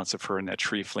 shots of her in that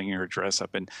tree flinging her dress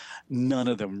up, and none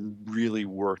of them really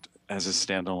worked as a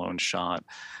standalone shot.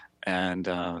 And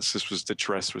the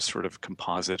dress was sort of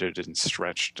composited and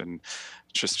stretched, and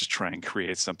just to try and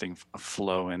create something, a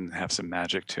flow, and have some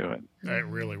magic to it. It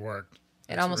really worked.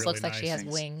 It almost looks like she has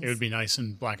wings. It would be nice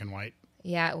in black and white.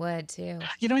 Yeah, it would too.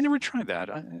 I never tried that.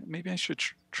 Maybe I should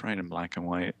try it in black and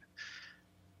white.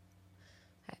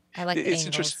 I like the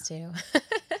angles too.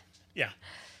 Yeah.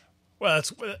 Well,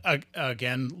 it's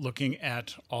again looking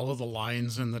at all of the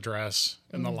lines in the dress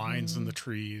and the lines in the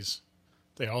trees.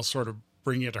 They all sort of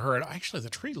bring you to her. And actually,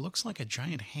 the tree looks like a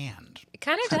giant hand. It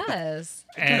kind of does.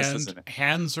 And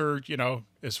hands are,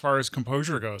 as far as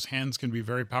composure goes, hands can be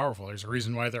very powerful. There's a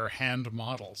reason why they're hand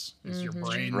models. Is your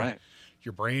brain, right?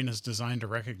 Your brain is designed to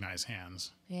recognize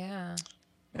hands. Yeah.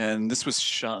 And this was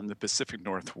shot in the Pacific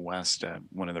Northwest at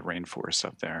one of the rainforests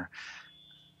up there.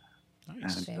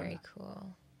 Nice. And, very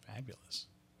cool. Fabulous.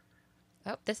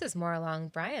 Oh, this is more along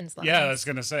Brian's lines. Yeah, I was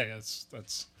going to say,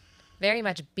 that's very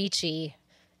much beachy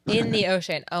in the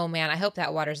ocean. Oh, man, I hope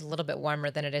that water's a little bit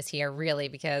warmer than it is here, really,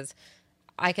 because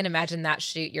I can imagine that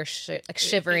shoot. You're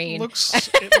shivering. It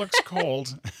looks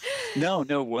cold. No,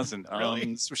 it wasn't. Really?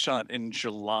 This was shot in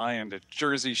July on the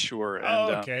Jersey Shore.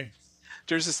 And, okay.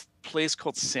 There's this place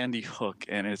called Sandy Hook,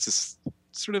 and it's this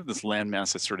sort of this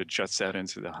landmass that sort of juts out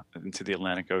into the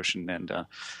Atlantic Ocean,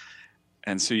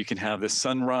 and so you can have the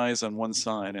sunrise on one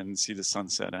side and see the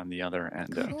sunset on the other.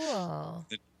 And cool.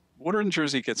 The water in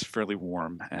Jersey gets fairly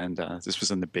warm, and this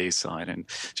was on the bay side, and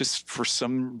just for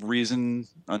some reason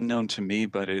unknown to me,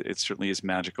 but it certainly is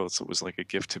magical. So it was like a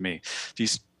gift to me.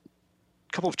 These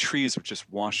couple of trees have just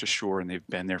washed ashore, and they've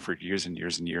been there for years and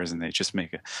years and years, and they just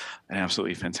make an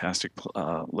absolutely fantastic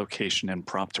location and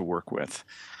prop to work with.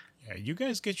 Yeah, you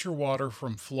guys get your water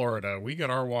from Florida. We get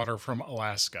our water from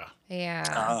Alaska.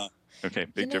 Yeah. Okay,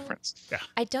 big difference. Yeah.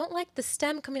 I don't like the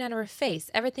stem coming out of her face.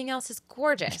 Everything else is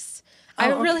gorgeous.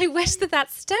 I really wish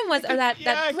that stem was, or that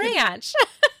branch.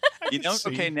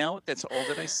 Okay, now that's all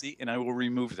that I see, and I will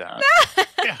remove that.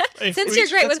 Yeah. Since you're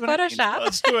great with Photoshop.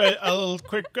 Let's do a little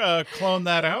quick clone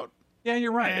that out. Yeah,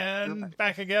 you're right. and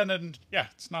back again, and yeah,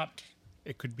 it's not.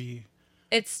 It could be.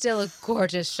 It's still a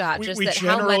gorgeous shot. We that how much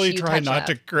generally you try touch not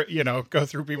up. to, go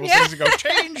through people's things and go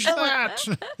change that.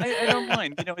 I don't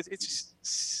mind. It's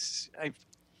just I've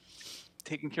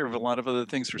taken care of a lot of other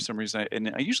things for some reason,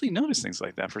 and I usually notice things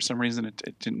like that. For some reason,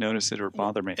 it didn't notice it or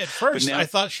bother me. At first, now, I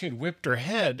thought she'd whipped her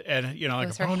head and like It a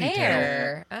was her ponytail.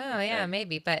 hair. Oh yeah,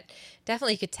 maybe, but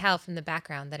definitely you could tell from the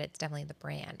background that it's definitely the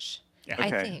branch. Yeah. I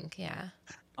Okay. think, yeah.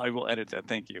 I will edit that.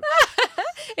 Thank you.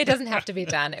 It doesn't have to be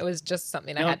done. It was just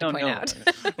something I had to point out.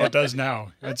 Well, it does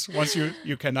now. It's once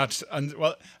you cannot.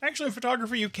 Well, actually, in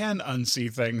photography, you can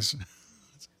unsee things.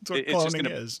 That's what It's just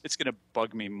cloning is. It's gonna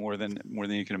bug me more than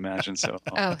you can imagine. So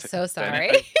Oh, so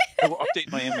sorry. I will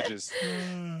update my images.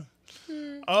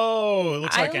 Oh, it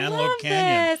looks like I Antelope love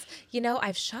Canyon. this.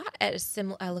 I've shot at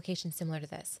a location similar to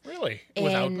this. Really?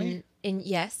 Without me?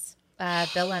 Yes,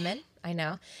 Bill Lemon. I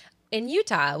know. In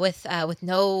Utah, with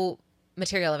no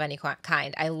material of any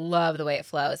kind. I love the way it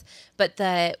flows, but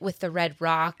with the red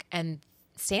rock and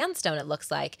sandstone, it looks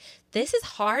like this is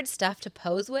hard stuff to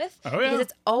pose with because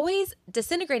it's always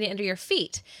disintegrating under your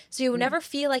feet, so you never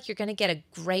feel like you're going to get a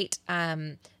great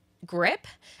grip.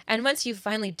 And once you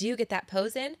finally do get that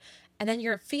pose in, and then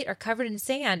your feet are covered in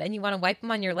sand, and you want to wipe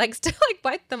them on your legs to like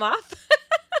wipe them off.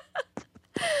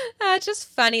 It's just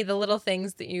funny, the little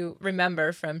things that you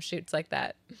remember from shoots like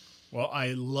that. Well, I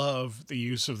love the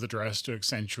use of the dress to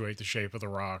accentuate the shape of the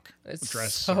rock. It's the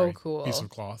dress, so cool. Piece of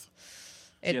cloth.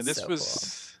 It's This so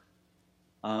was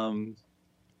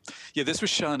this was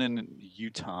shot in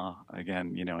Utah.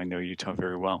 Again, I know Utah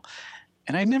very well.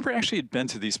 And I never actually had been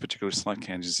to these particular slot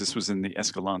canyons. This was in the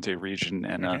Escalante region,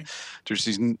 and there's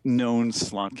these known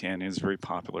slot canyons, very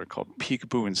popular, called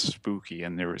Peekaboo and Spooky.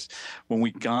 And when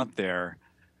we got there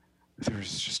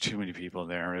was just too many people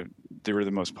there. They were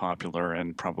the most popular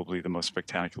and probably the most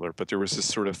spectacular. But there was this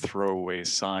sort of throwaway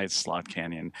side slot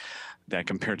canyon that,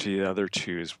 compared to the other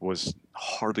two, was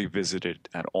hardly visited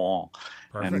at all.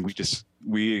 Perfect. And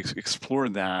we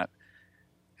explored that.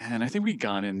 And I think we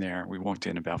got in there. We walked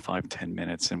in about 5-10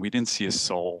 minutes, and we didn't see a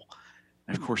soul.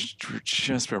 And of course, we were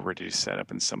just about ready to set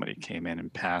up, and somebody came in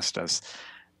and passed us.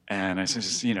 And I said,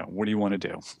 what do you want to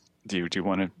do? Do you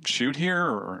want to shoot here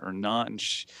or not? And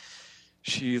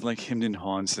she like hemmed and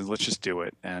hawed and said, let's just do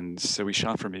it. And so we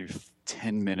shot for maybe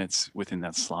 10 minutes within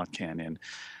that slot canyon.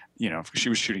 She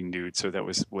was shooting nude, so that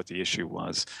was what the issue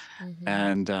was. Mm-hmm.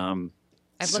 And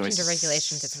I've looked into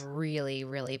regulations. It's really,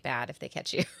 really bad if they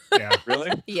catch you. Yeah.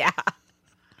 Really? Yeah.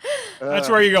 That's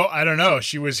where you go, I don't know.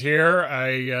 She was here.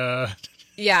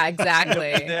 Yeah,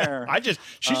 exactly. There.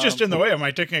 She's just in the way of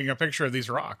my taking a picture of these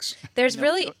rocks. There's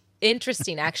really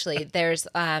interesting, actually. There's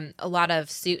a lot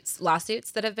of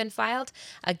lawsuits that have been filed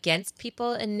against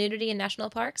people in nudity in national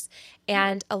parks.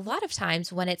 And a lot of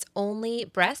times when it's only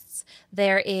breasts,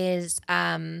 there is,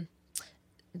 the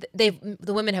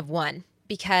women have won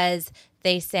because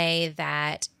they say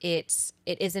that it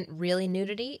isn't really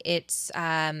nudity. It's,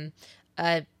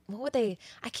 what would they,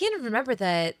 I can't even remember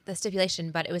the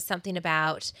stipulation, but it was something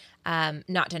about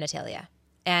not genitalia.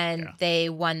 And they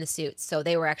won the suits, so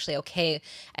they were actually okay.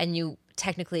 And you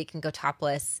technically can go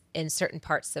topless in certain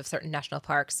parts of certain national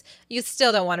parks. You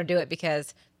still don't want to do it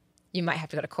because you might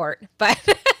have to go to court, but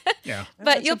Yeah.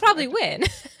 but you'll probably win.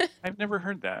 I've never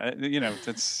heard that.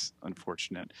 That's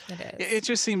unfortunate. It is. It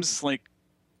just seems like,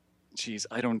 geez,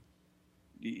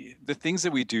 the things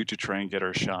that we do to try and get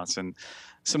our shots, and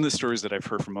some of the stories that I've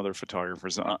heard from other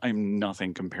photographers, I'm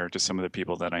nothing compared to some of the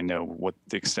people that I know, what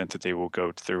the extent that they will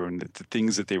go through and the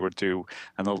things that they will do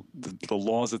and the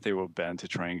laws that they will bend to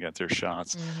try and get their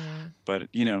shots. Mm-hmm. But,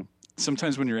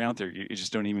 sometimes when you're out there, you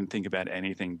just don't even think about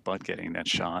anything but getting that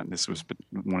shot. And this was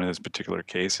one of those particular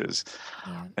cases.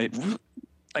 Yeah.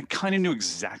 I kind of knew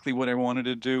exactly what I wanted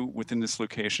to do within this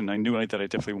location. I knew that I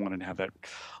definitely wanted to have that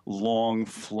long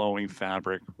flowing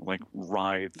fabric like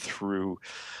ride through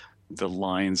the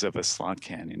lines of a slot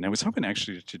canyon. I was hoping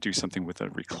actually to do something with a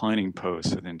reclining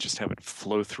post and then just have it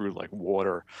flow through like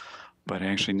water, but I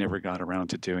actually never got around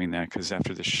to doing that because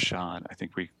after the shot, I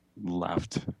think we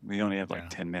left. We only had like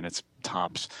 10 minutes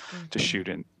tops to shoot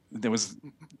it. There was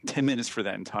 10 minutes for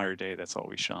that entire day. That's all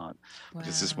we shot. Wow.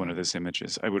 This is one of those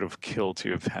images. I would have killed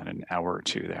to have had an hour or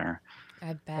two there.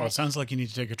 I bet. Well, it sounds like you need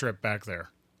to take a trip back there,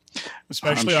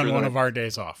 especially on one of our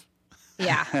days off.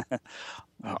 Yeah.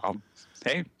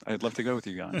 Hey, I'd love to go with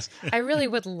you guys. I really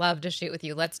would love to shoot with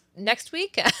you. Let's next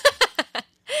week.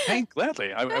 Hey,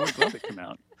 gladly. I would love to come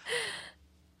out.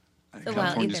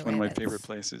 California is either one of way, my favorite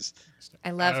places.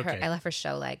 I love her. Okay. I love her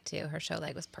show leg too. Her show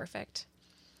leg was perfect.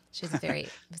 She was it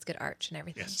was good arch and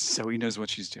everything. So he knows what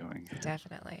she's doing.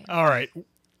 Definitely. All right.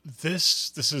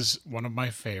 This is one of my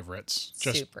favorites,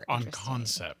 just Super on interesting.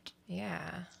 concept.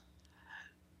 Yeah.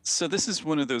 So this is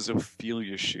one of those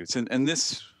Ophelia shoots, and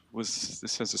this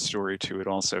has a story to it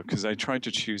also, because I tried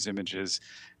to choose images.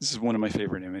 This is one of my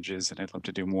favorite images, and I'd love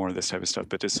to do more of this type of stuff,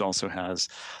 but this also has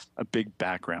a big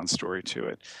background story to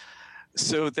it.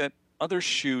 So that other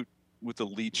shoot with the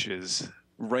leeches,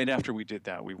 right after we did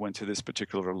that, we went to this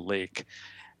particular lake.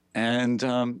 And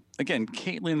again,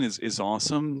 Caitlin is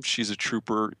awesome. She's a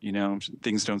trooper,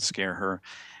 things don't scare her.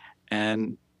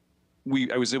 And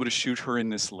I was able to shoot her in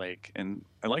this lake, and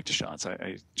I liked the shots.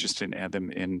 I just didn't add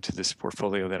them into this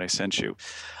portfolio that I sent you.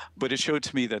 But it showed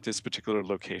to me that this particular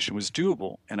location was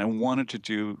doable. And I wanted to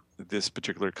do this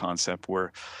particular concept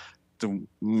where the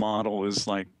model is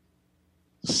like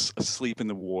asleep in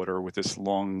the water with this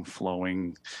long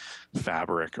flowing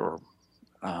fabric or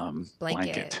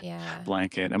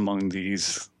blanket among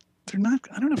these. They're not,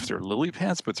 I don't know if they're lily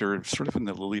pads, but they're sort of in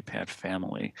the lily pad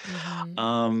family.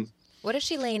 Mm-hmm. What is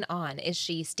she laying on? Is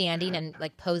she standing and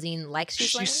like posing like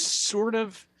she's laying? She's sort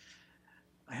of,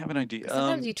 I have an idea.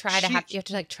 Sometimes you have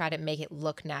to like try to make it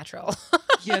look natural.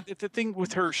 Yeah, the thing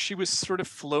with her, she was sort of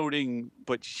floating,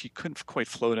 but she couldn't quite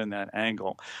float in that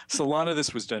angle. So a lot of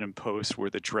this was done in post,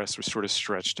 where the dress was sort of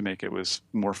stretched to make it was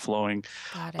more flowing.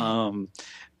 Got it.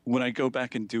 When I go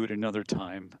back and do it another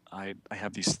time, I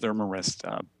have these Thermarest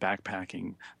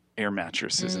backpacking air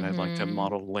mattresses, and I'd like to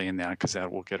model lay in that, because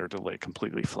that will get her to lay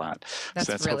completely flat.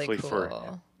 That's really hopefully cool.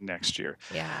 for next year.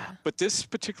 Yeah. But this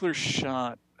particular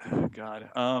shot, oh God,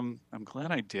 I'm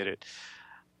glad I did it.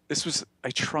 I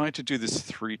tried to do this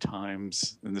 3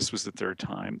 times, and this was the 3rd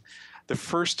time. The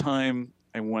first time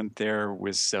I went there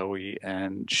with Zoe,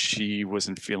 and she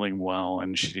wasn't feeling well,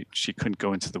 and she couldn't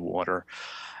go into the water.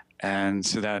 And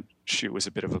so that shoot was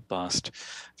a bit of a bust.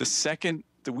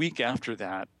 The week after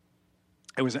that,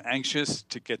 I was anxious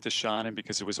to get the shot in,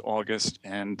 because it was August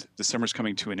and the summer's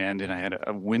coming to an end, and I had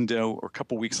a window or a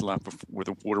couple weeks left where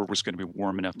the water was going to be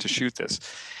warm enough to shoot this.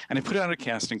 And I put out a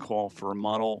casting call for a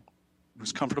model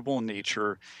who's comfortable in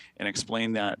nature, and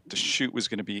explained that the shoot was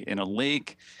going to be in a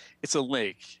lake. It's a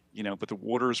lake, but the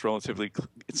water is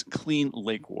it's clean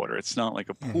lake water. It's not like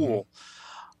a pool,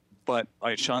 but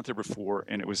I had shot there before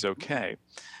and it was okay.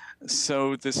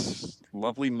 So this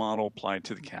lovely model applied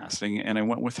to the casting, and I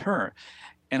went with her.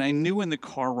 And I knew in the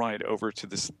car ride over to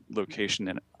this location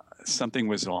that something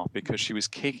was off, because she was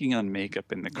caking on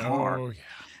makeup in the car. Oh, yeah.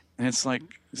 And it's like,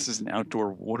 this is an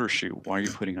outdoor water shoot. Why are you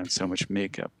putting on so much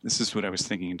makeup? This is what I was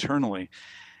thinking internally.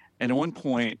 And at one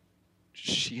point,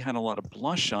 she had a lot of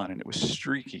blush on, and it was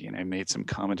streaky. And I made some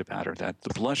comment about her that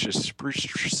the blush is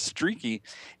streaky.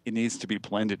 It needs to be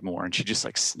blended more. And she just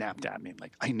like snapped at me,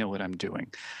 like, I know what I'm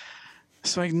doing.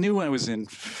 So I knew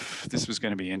this was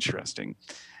going to be interesting.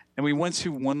 And we went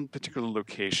to one particular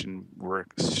location where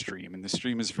a stream, and the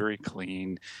stream is very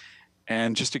clean,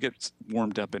 and just to get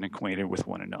warmed up and acquainted with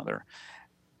one another.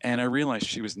 And I realized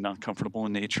she was not comfortable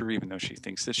in nature, even though she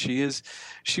thinks that she is.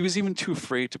 She was even too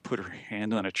afraid to put her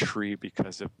hand on a tree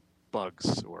because of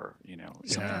bugs or,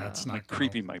 something like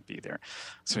creepy might be there.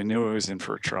 So I knew I was in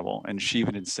for trouble. And she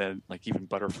even had said, like, even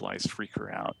butterflies freak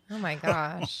her out. Oh my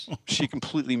gosh. She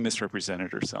completely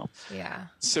misrepresented herself. Yeah.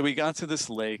 So we got to this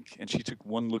lake, and she took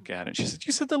one look at it. She said,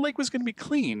 "You said the lake was going to be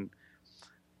clean."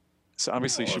 So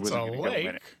obviously she wasn't going to go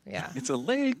in it. Yeah. It's a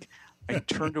lake. I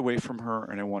turned away from her,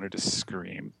 and I wanted to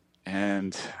scream.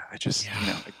 And I just,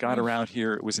 I got her out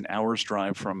here. It was an hour's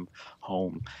drive from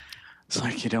home. It's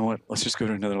like, you know what? Let's just go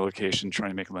to another location, try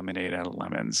and make lemonade out of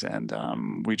lemons.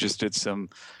 And we just did some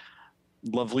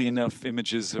lovely enough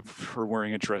images of her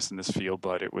wearing a dress in this field,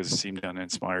 but it seemed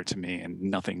uninspired to me, and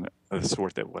nothing of the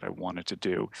sort that what I wanted to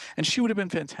do. And she would have been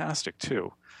fantastic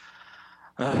too.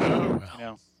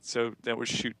 So that was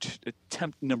shoot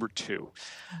attempt number 2.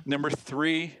 Number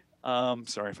 3.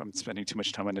 Sorry if I'm spending too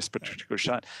much time on this particular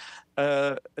shot.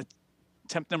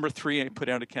 Attempt number 3, I put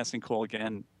out a casting call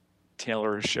again.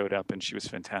 Taylor showed up, and she was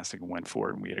fantastic and went for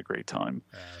it, and we had a great time.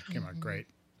 Came out great.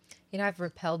 I've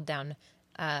rappelled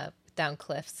down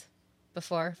cliffs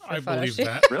before. I believe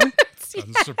that. Really?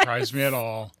 Doesn't surprise me at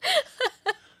all.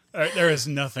 There is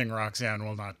nothing Roxanne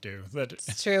will not do.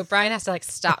 It's true. Brian has to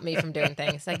stop me from doing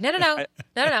things. Like, no.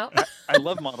 I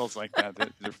love models like that.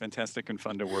 They're fantastic and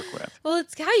fun to work with. Well,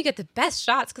 it's how you get the best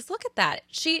shots, because look at that.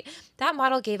 That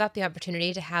model gave up the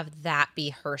opportunity to have that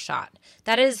be her shot.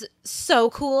 That is so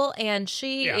cool, and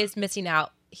she is missing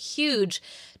out huge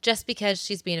just because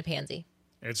she's being a pansy.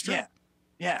 It's true.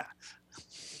 Yeah.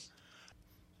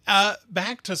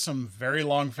 Back to some very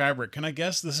long fabric. Can I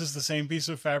guess this is the same piece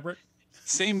of fabric?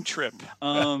 Same trip.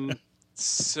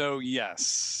 So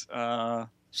yes.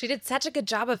 She did such a good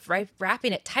job of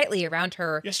wrapping it tightly around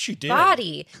her Yes, she did.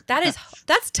 body.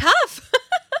 That's tough.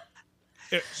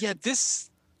 Yeah,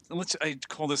 I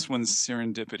call this one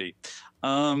serendipity.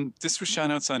 This was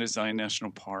shot outside of Zion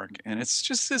National Park, and it's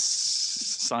just this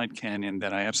side canyon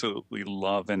that I absolutely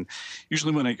love. And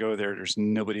usually when I go there, there's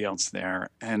nobody else there,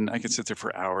 and I could sit there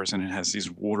for hours, and it has these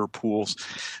water pools.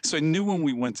 So I knew when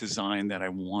we went to Zion that I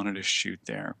wanted to shoot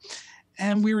there.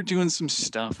 And we were doing some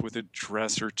stuff with a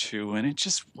dress or two, and it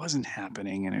just wasn't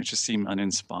happening, and it just seemed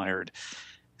uninspired.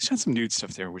 I shot some nude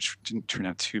stuff there, which didn't turn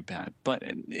out too bad, but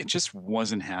it just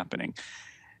wasn't happening.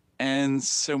 And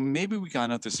so maybe we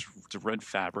got out the red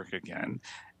fabric again,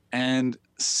 and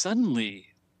suddenly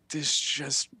this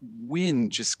just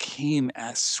wind just came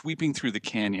as sweeping through the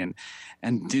canyon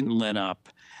and didn't let up.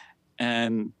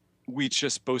 And we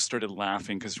just both started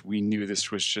laughing because we knew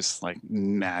this was just like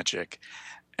magic.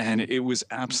 And it was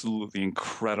absolutely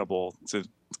incredible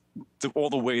all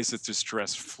the ways that this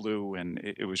dress flew, and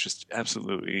it was just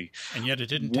absolutely, and yet it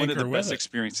didn't one take of her the with best it.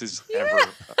 experiences ever.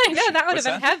 I know, that would What's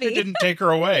have been heavy. It didn't take her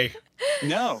away.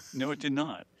 No, it did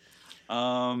not.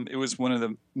 It was one of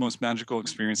the most magical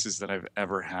experiences that I've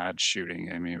ever had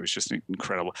shooting. I mean, it was just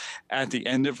incredible. At the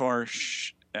end of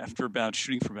after about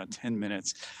shooting for about 10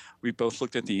 minutes, we both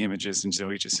looked at the images, and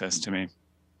Zoe just says to me,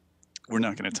 "We're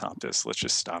not going to top this. Let's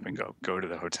just stop and go to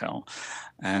the hotel."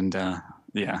 And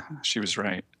yeah, she was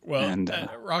right. Well, and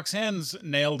Roxanne's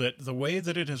nailed it. The way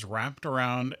that it has wrapped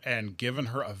around and given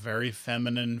her a very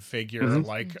feminine figure,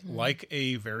 like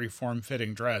a very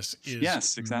form-fitting dress,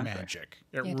 is exactly. magic.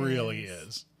 It really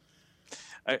is.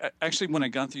 I actually, when I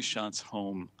got these shots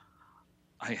home,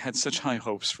 I had such high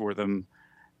hopes for them,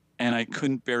 and I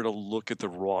couldn't bear to look at the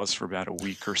raws for about a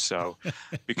week or so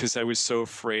because I was so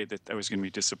afraid that I was going to be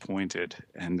disappointed.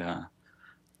 And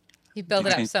you build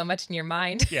it up so much in your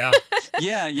mind. Yeah.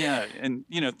 Yeah. And,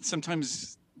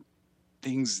 sometimes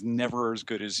things never are as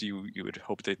good as you would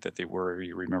hope that they were or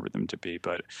you remember them to be.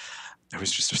 But I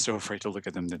was just so afraid to look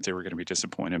at them that they were going to be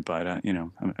disappointed. But, I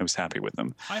was happy with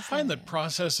them. I find that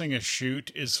processing a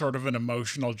shoot is sort of an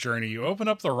emotional journey. You open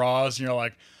up the raws and you're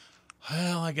like,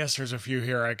 well, I guess there's a few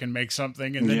here. I can make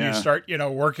something. And then you start,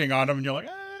 working on them and you're like,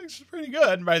 this is pretty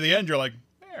good. And by the end, you're like,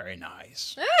 very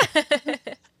nice.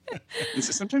 And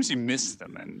so sometimes you miss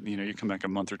them and, you come back a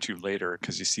month or two later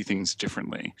because you see things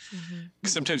differently. Mm-hmm.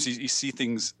 Sometimes you see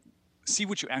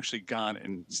what you actually got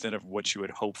instead of what you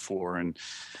had hoped for. And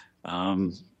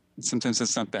sometimes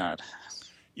that's not bad.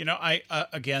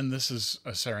 Again, this is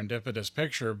a serendipitous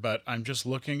picture, but I'm just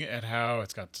looking at how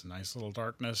it's got some nice little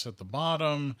darkness at the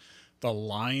bottom, the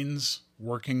lines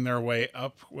working their way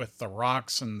up with the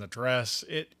rocks and the dress.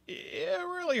 It's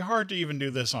really hard to even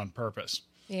do this on purpose.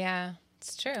 Yeah,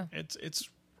 it's true.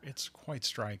 It's quite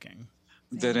striking.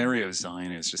 That area of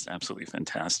Zion is just absolutely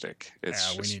fantastic. We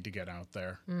need to get out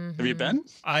there. Mm-hmm. Have you been?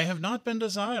 I have not been to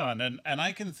Zion, and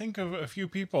I can think of a few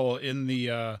people in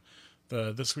the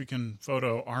This Week in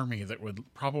Photo army that would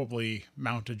probably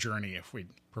mount a journey if we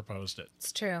proposed it.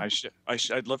 It's true.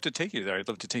 I'd love to take you there. I'd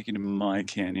love to take you to my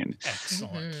canyon.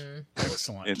 Excellent. Mm-hmm.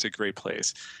 Excellent. It's a great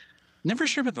place. Never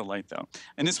sure about the light, though.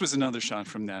 And this was another shot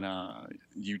from that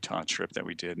Utah trip that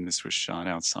we did, and this was shot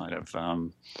outside of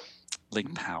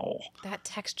Lake Powell. That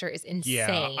texture is insane.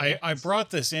 Yeah, I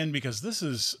brought this in because this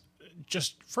is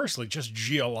just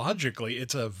geologically,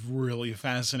 it's a really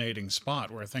fascinating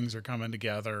spot where things are coming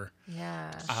together.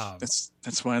 Yeah.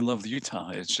 That's why I love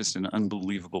Utah. It's just an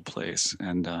unbelievable place.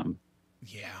 And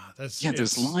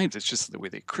those lines, it's just the way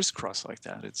they crisscross like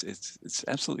that. It's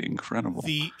absolutely incredible.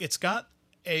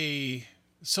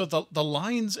 So the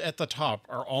lines at the top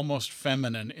are almost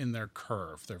feminine in their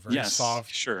curve. They're very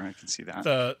soft. Sure, I can see that.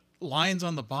 The lines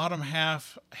on the bottom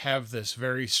half have this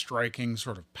very striking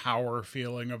sort of power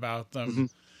feeling about them. Mm-hmm.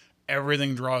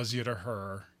 Everything draws you to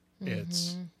her.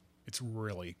 Mm-hmm. It's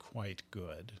really quite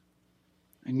good.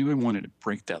 I knew I wanted to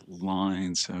break that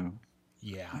line, so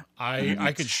yeah,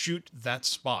 I could shoot that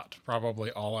spot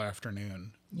probably all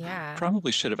afternoon. Yeah,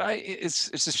 probably should have.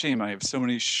 It's a shame. I have so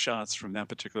many shots from that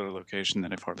particular location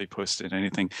that I've hardly posted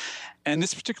anything. And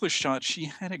this particular shot, she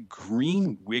had a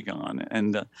green wig on,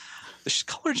 and the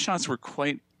colored shots were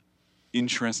quite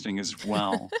interesting as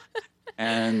well.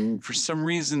 And for some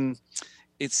reason,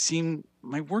 it seemed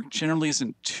my work generally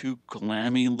isn't too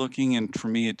glammy looking, and for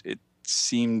me, it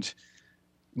seemed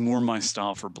more my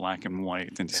style for black and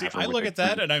white than to have I look at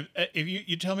that and if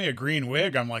you tell me a green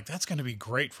wig, I'm like, that's going to be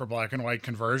great for black and white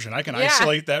conversion. I can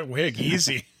isolate that wig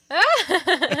easy.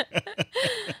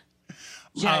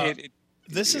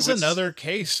 This is another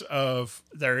case of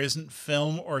there isn't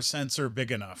film or sensor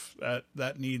big enough.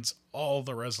 That needs all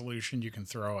the resolution you can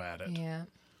throw at it. Yeah.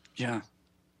 Yeah.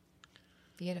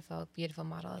 Beautiful, beautiful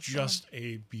model. As Just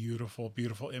a beautiful,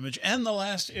 beautiful image. And the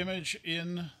last image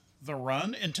in the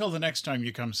run until the next time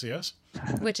you come see us.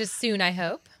 well. Which is soon, I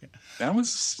hope. That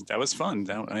was fun.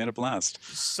 I had a blast.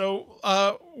 So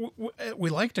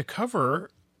we like to cover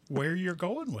where you're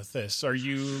going with this. Are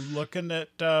you looking at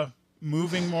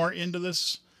moving more into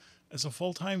this as a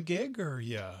full-time gig, or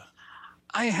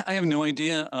I have no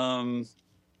idea. I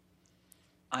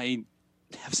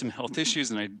have some health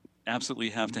issues, and I absolutely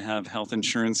have to have health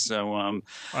insurance. So Well,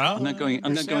 I'm not going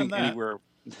that. anywhere.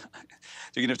 You're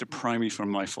gonna have to pry me from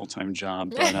my full-time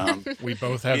job. But We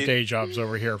both have day jobs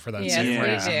over here for that same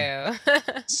Yes, reason.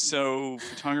 we do. so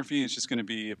photography is just going to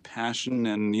be a passion,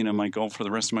 and my goal for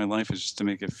the rest of my life is just to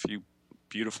make a few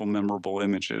beautiful, memorable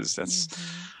images. That's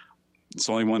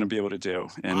all I want to be able to do.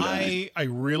 And I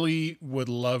really would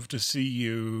love to see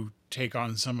you take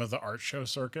on some of the art show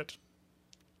circuit.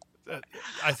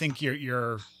 I think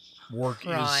your work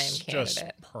Prime is just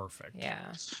candidate. perfect.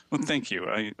 Yeah. well, thank you.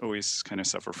 I always kind of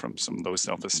suffer from some low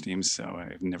self-esteem, so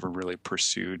I've never really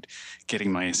pursued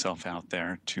getting myself out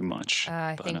there too much.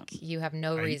 I But, think you have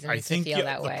no reason I to think feel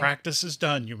that the way. practice is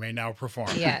done. You may now perform.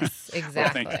 Yes, well,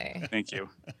 exactly. thank you.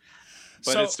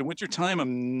 But So- it's the winter time.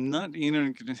 I'm not,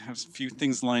 going to have a few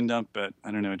things lined up, but I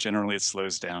don't know. Generally, it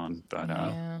slows down. But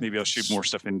Yeah. maybe I'll shoot more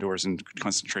stuff indoors and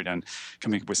concentrate on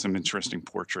coming up with some interesting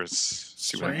portraits.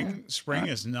 See what Spring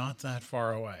is not that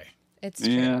far away. It's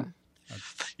true. Yeah.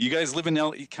 You guys live in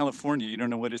California. You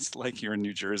don't know what it's like here in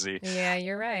New Jersey. Yeah,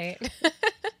 you're right.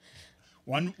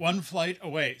 One flight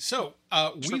away. So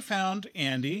we found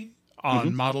Andy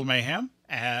on Model Mayhem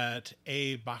at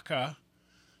ABACA,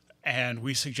 and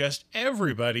we suggest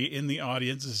everybody in the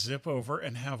audience zip over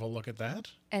and have a look at that.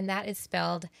 And that is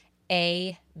spelled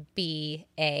ABACHA.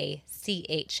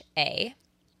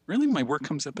 Really, my work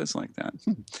comes up as like that.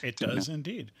 It does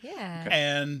indeed. Yeah.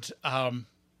 And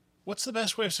what's the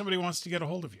best way if somebody wants to get a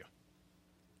hold of you?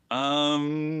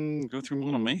 Go through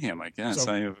Model Mayhem, I guess.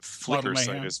 So, I have Flickr site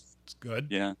Mayhem. is It's good.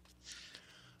 yeah.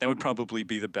 That would probably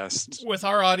be the best. With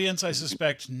our audience, I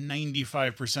suspect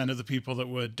 95% of the people that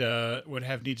would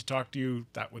have need to talk to you,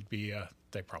 that would be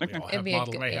they probably all It'd have be a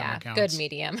Model good, Mayhem accounts. good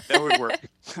medium. That would work.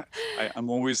 I'm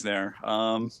always there.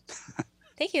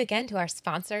 Thank you again to our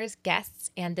sponsors, guests,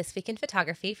 and This Week in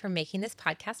Photography for making this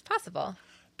podcast possible.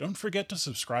 Don't forget to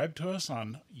subscribe to us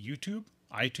on YouTube,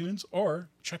 iTunes, or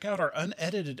check out our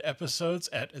unedited episodes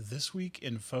at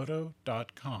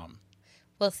thisweekinphoto.com.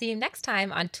 We'll see you next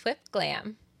time on TWIP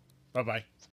Glam. Bye-bye.